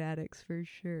Brandi fanatics for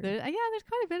sure. There's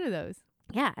quite a bit of those.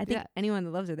 Yeah, I think anyone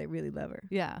that loves her, they really love her.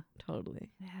 Yeah. Totally.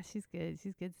 Yeah, she's good.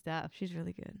 She's good stuff. She's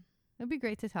really good. It'd be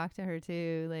great to talk to her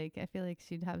too. Like, I feel like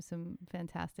she'd have some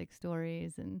fantastic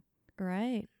stories and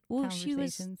Well, she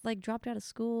was like dropped out of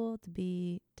school to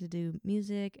do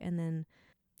music, and then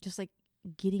just like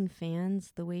getting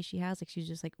fans the way she has. Like she's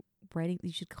just like writing.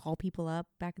 You should call people up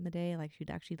back in the day. Like she'd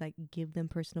actually like give them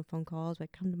personal phone calls,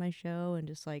 like come to my show, and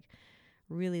just like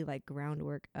really like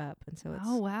groundwork up. And so it's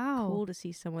cool to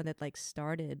see someone that like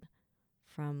started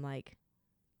from like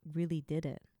really did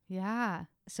it. Yeah.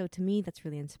 So to me, that's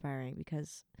really inspiring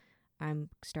because I'm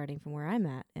starting from where I'm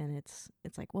at, and it's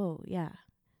like, whoa, yeah.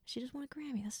 She just won a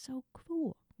Grammy. That's so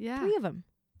cool. Yeah. 3 of them.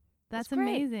 That's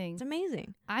amazing. It's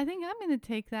amazing. I think I'm going to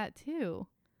take that too.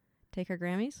 Take her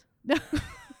Grammys? No,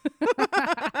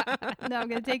 I'm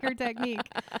going to take her technique.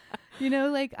 You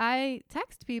know, like I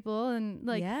text people and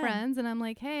like friends, and I'm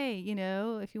like, hey, you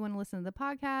know, if you want to listen to the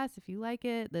podcast, if you like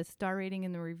it, the star rating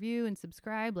and the review and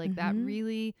subscribe, like that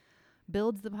really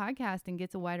builds the podcast and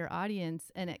gets a wider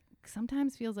audience. And it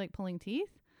sometimes feels like pulling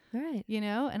teeth. Right. You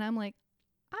know, and I'm like,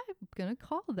 I'm going to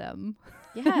call them.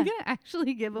 Yeah. I'm going to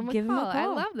actually give them a call. I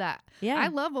love that. Yeah. I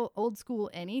love old school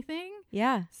anything.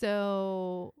 Yeah.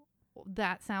 So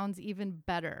that sounds even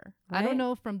better. Right? I don't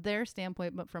know from their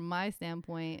standpoint, but from my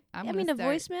standpoint, leaving a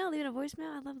voicemail.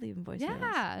 I love leaving voicemails.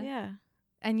 Yeah. Yeah.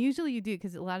 And usually you do,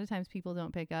 because a lot of times people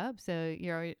don't pick up. So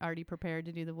you're already prepared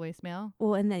to do the voicemail.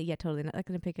 Well, and then, totally. Not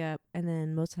going to pick up. And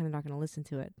then most of the time I'm not going to listen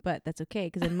to it. But that's okay,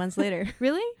 because then months later.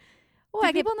 Really? Well,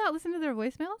 Do people not listen to their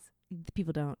voicemails?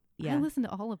 people don't. I Yeah. listen to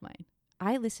all of mine.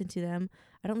 I listen to them.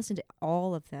 I don't listen to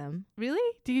all of them.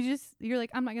 Really? Do you're like,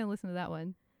 I'm not going to listen to that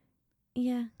one.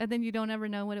 Yeah. And then you don't ever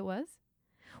know what it was?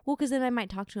 Well, because then I might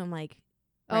talk to him like,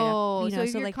 right Oh, after,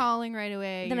 so you're like calling right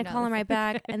away. then I you're call not him right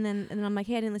listening. back, and then I'm like,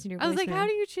 hey, I didn't listen to your voicemail. I was like, how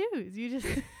do you choose? You just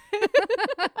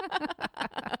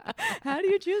How do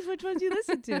you choose which ones you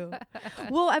listen to?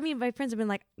 Well, I mean, my friends have been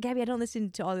like, Gabby, I don't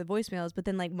listen to all the voicemails, but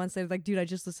then like months later, like, dude, I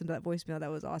just listened to that voicemail. That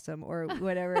was awesome, or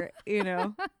whatever,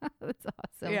 That's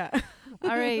awesome. Yeah.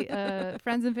 All right,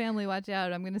 friends and family, watch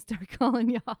out. I'm going to start calling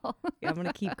y'all. Yeah, I'm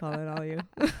gonna keep calling all you.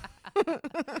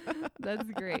 That's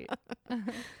great.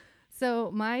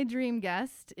 So my dream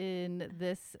guest in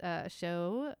this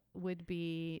show would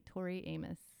be Tori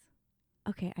Amos.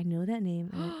 Okay, I know that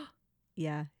name.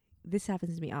 Yeah, this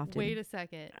happens to me often. Wait a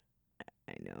second.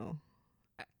 I know.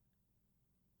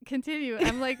 Continue.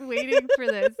 I'm like waiting for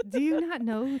this. Do you not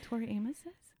know who Tori Amos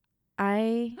is?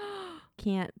 I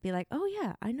can't be like, oh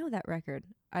yeah, I know that record.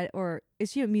 Or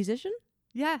is she a musician?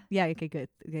 Yeah. Yeah. Okay. Good.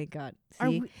 Okay. God. Are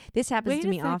See, we- this happens wait to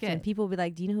a me often. second. People will be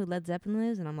like, "Do you know who Led Zeppelin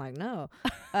is?" And I'm like, "No."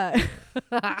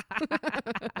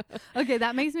 Okay,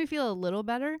 that makes me feel a little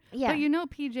better. Yeah. But you know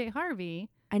PJ Harvey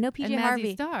I know and PJ Mazzy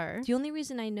Harvey. Star. The only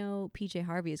reason I know PJ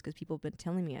Harvey is because people have been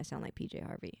telling me I sound like PJ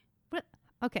Harvey.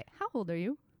 Okay, how old are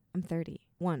you? I'm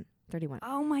 31.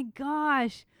 Oh my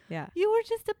gosh. Yeah. You were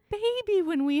just a baby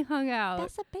when we hung out.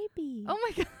 That's a baby. Oh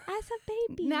my god. That's a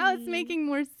baby. Now it's making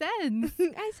more sense.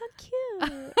 I so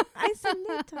cute. I so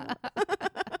little.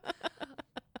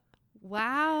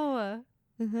 Wow.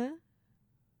 Uh-huh.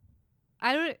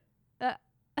 I don't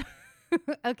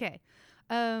Okay.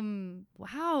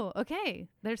 Wow. Okay.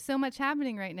 There's so much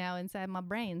happening right now inside my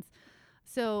brains.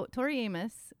 So Tori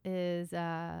Amos is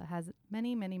has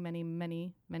many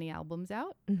albums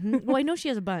out. Mm-hmm. Well, I know she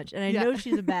has a bunch, and I know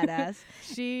she's a badass.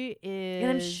 She is,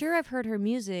 and I'm sure I've heard her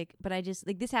music, but I just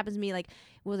like this happens to me. Like,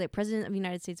 what was it, President of the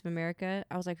United States of America?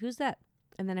 I was like, who's that?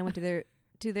 And then I went to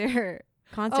their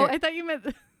concert. Oh, I thought you meant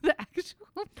the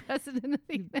actual president of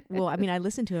the United. Well, I mean, I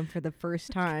listened to him for the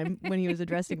first time when he was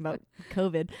addressing about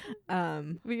COVID.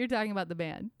 But you're talking about the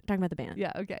band. Talking about the band.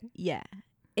 Yeah. Okay. Yeah.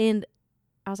 And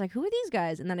I was like, who are these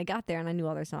guys? And then I got there and I knew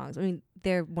all their songs. I mean,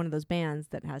 they're one of those bands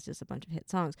that has just a bunch of hit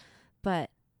songs.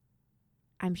 But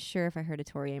I'm sure if I heard a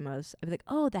Tori Amos, I'd be like,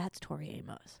 oh, that's Tori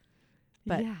Amos.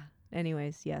 But yeah.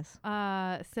 anyways, yes.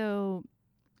 So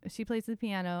she plays the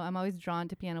piano. I'm always drawn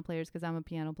to piano players because I'm a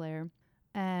piano player.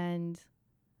 And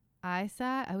I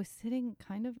was sitting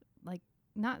kind of like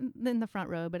not in the front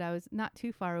row, but I was not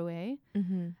too far away.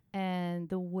 Mm-hmm. And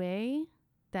the way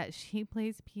that she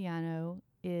plays piano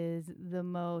is the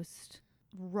most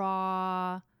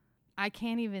raw. I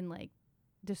can't even like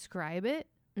describe it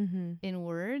in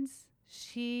words.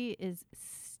 She is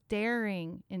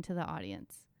staring into the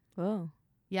audience. Oh.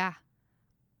 Yeah.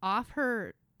 Off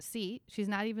her seat. She's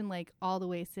not even like all the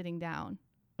way sitting down.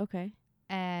 Okay.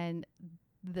 And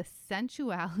the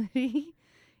sensuality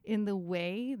in the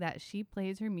way that she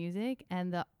plays her music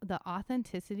and the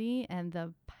authenticity and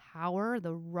the power,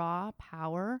 the raw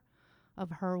power of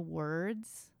her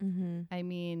words. Mm-hmm. I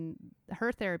mean,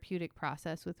 her therapeutic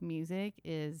process with music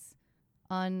is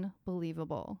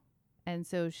unbelievable. And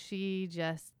so she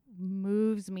just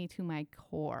moves me to my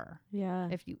core. Yeah.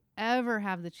 If you ever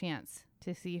have the chance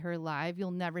to see her live,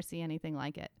 you'll never see anything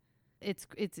like it. It's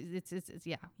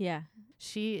yeah. Yeah.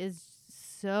 She is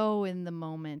so in the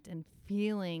moment and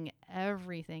feeling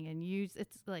everything, and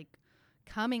it's like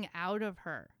coming out of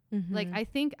her. Mm-hmm. Like, I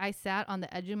think I sat on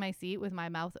the edge of my seat with my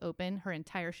mouth open her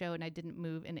entire show, and I didn't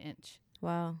move an inch.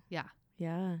 Wow. Yeah.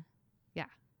 Yeah. Yeah.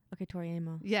 Okay, Tori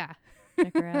Amos. Yeah.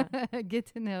 Check her out.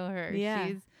 Get to know her. Yeah.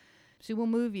 She will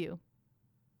move you,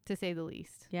 to say the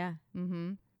least. Yeah.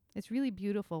 Mm-hmm. It's really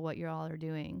beautiful what you all are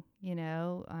doing. You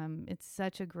know, it's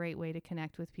such a great way to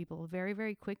connect with people very,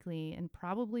 very quickly and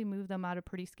probably move them out of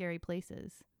pretty scary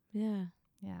places. Yeah.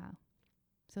 Yeah.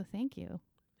 So thank you.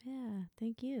 Yeah.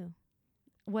 Thank you.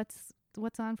 What's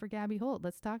on for Gabby Holt?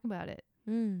 Let's talk about it.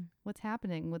 What's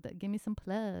happening with it? Give me some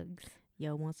plugs.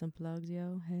 Yo, want some plugs,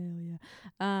 yo? Hell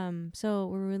yeah. So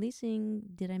we're releasing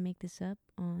Did I Make This Up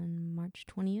on March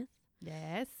 20th.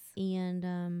 Yes.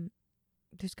 And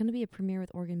there's going to be a premiere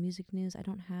with Oregon Music News. I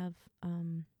don't have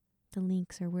the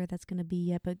links or where that's going to be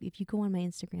yet, but if you go on my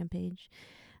Instagram page,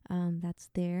 that's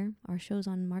there. Our show's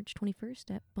on March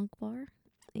 21st at Bunk Bar,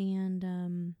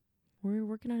 and we're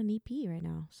working on an EP right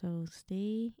now, so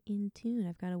stay in tune.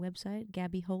 I've got a website,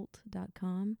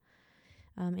 gabbyholt.com.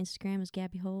 Instagram is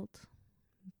Gabby Holt.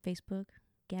 Facebook,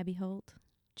 Gabby Holt.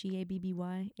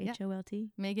 GABBY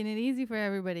Making it easy for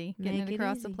everybody. Getting Make it it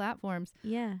across the easy. platforms.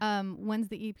 Yeah. When's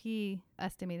the EP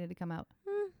estimated to come out?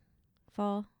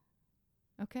 Fall.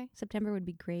 Okay. September would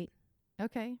be great.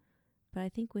 Okay. But I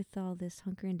think with all this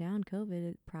hunkering down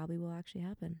COVID, it probably will actually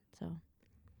happen. So,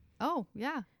 Oh,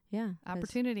 yeah. yeah. 'cause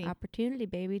Opportunity. Opportunity,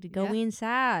 baby, to go Yeah.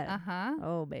 inside. Uh-huh.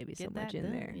 Oh, baby, so Get much that in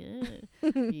done. there.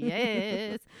 Yeah.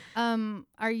 Yes.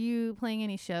 Are you playing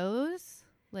any shows?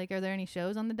 Like, are there any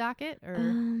shows on the docket? Or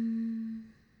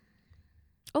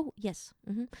Oh, yes.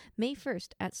 May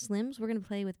 1st at Slim's, we're going to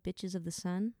play with Bitches of the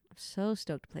Sun. I'm so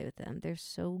stoked to play with them. They're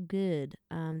so good.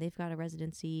 They've got a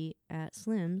residency at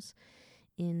Slim's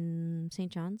in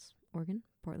St. John's, Portland,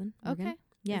 Oregon. Okay.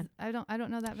 Yeah. I don't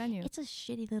know that venue. It's a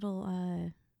shitty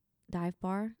little dive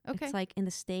bar. Okay. It's like in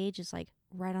the stage, it's like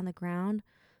right on the ground.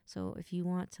 So if you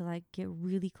want to like get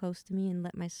really close to me and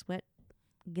let my sweat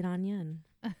get on you and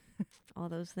all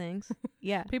those things.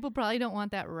 Yeah. People probably don't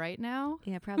want that right now.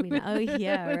 Yeah, probably not. Oh,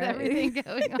 yeah, With right. everything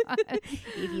going on.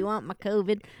 If you want my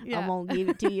COVID, Yeah. I'm going to give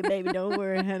it to you, baby. Don't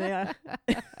worry, honey.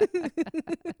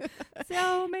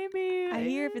 So maybe I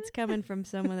hear if it's coming from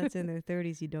someone that's in their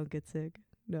 30s, you don't get sick.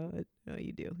 No,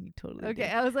 you do. You totally okay.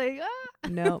 do. I was like, ah.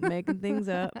 No, making things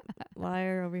up.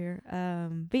 Liar over here.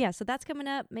 But yeah, so that's coming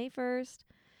up May 1st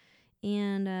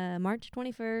and March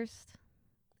 21st.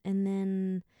 And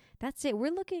then that's it.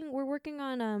 We're working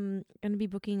on going to be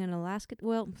booking an Alaska.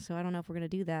 Well, so I don't know if we're going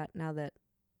to do that now that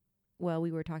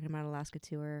we were talking about Alaska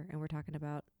tour and we're talking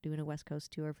about doing a West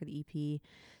Coast tour for the EP.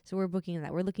 So we're booking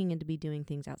that. We're looking into be doing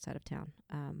things outside of town.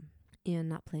 And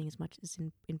not playing as much as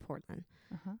in Portland,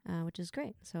 which is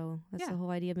great. So that's the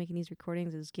whole idea of making these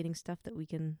recordings is getting stuff that we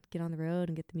can get on the road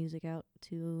and get the music out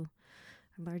to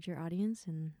a larger audience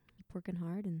and keep working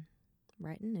hard and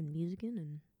writing and musicking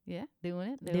and doing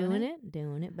it,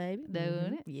 baby,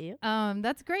 doing it. Yeah.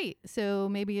 That's great. So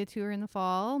maybe a tour in the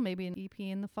fall, maybe an EP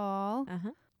in the fall.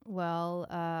 Well,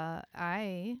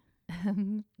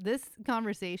 this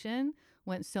conversation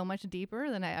went so much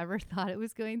deeper than I ever thought it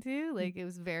was going to. Like, it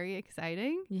was very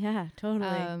exciting. Yeah, totally.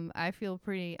 I feel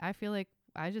like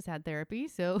I just had therapy,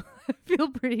 so I feel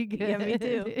pretty good. Yeah, me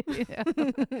too.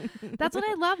 That's what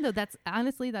I love, though. That's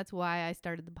why I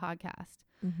started the podcast.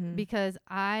 Because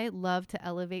I love to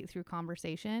elevate through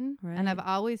conversation. Right. And I've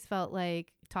always felt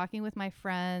like talking with my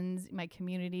friends, my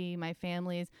community, my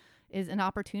families is an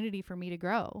opportunity for me to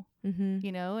grow,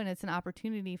 you know, and it's an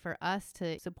opportunity for us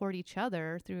to support each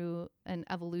other through an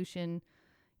evolution,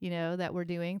 you know, that we're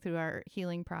doing through our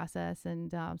healing process.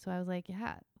 And so I was like,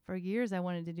 yeah, for years I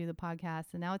wanted to do the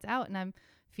podcast and now it's out and I'm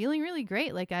feeling really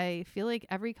great. Like, I feel like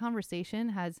every conversation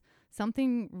has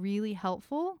something really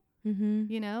helpful,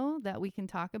 you know, that we can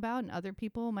talk about and other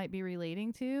people might be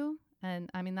relating to. And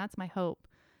I mean, that's my hope.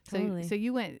 Totally. So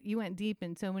you went deep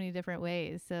in so many different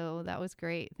ways. So that was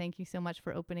great. Thank you so much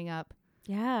for opening up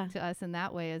to us in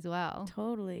that way as well.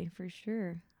 Totally, for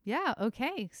sure. Yeah.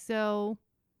 Okay. So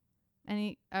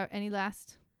any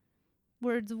last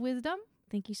words of wisdom?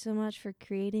 Thank you so much for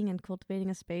creating and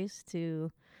cultivating a space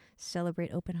to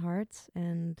celebrate open hearts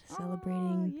and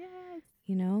celebrating,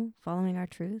 you know, following our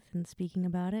truth and speaking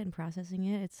about it and processing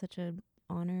it. It's such an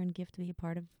honor and gift to be a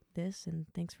part of this. And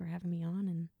thanks for having me on.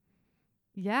 And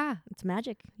yeah, it's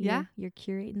magic. Yeah. You're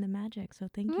curating the magic. So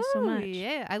thank you so much.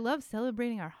 Yeah. I love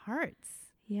celebrating our hearts.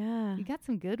 Yeah. You got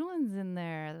some good ones in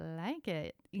there. I like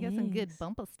it. You got some good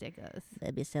bumper stickers.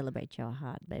 Baby, celebrate your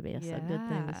heart, baby. It's a good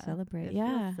thing to celebrate. It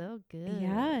feels so good.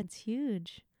 Yeah, it's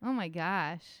huge. Oh my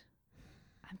gosh.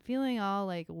 I'm feeling all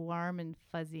like warm and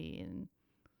fuzzy and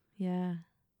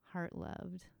heart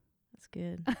loved. That's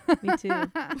good. Me too.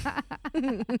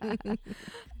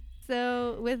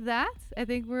 So with that, I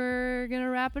think we're going to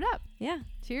wrap it up. Yeah.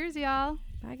 Cheers, y'all.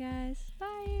 Bye, guys.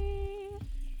 Bye.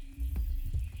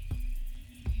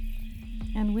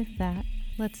 And with that,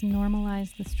 let's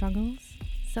normalize the struggles,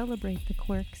 celebrate the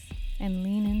quirks, and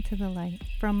lean into the light.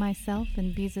 From myself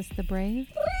and Beezus the Brave,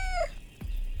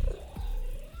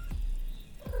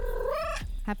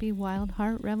 happy Wild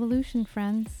Heart Revolution,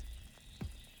 friends.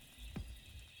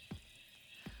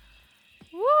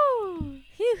 Woo!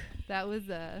 Phew. That was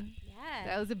a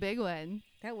big one.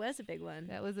 That was a big one.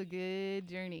 That was a good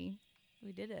journey.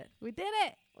 We did it. We did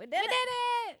it. We did it. We did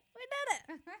it. We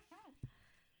did it.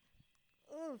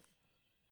 Oof.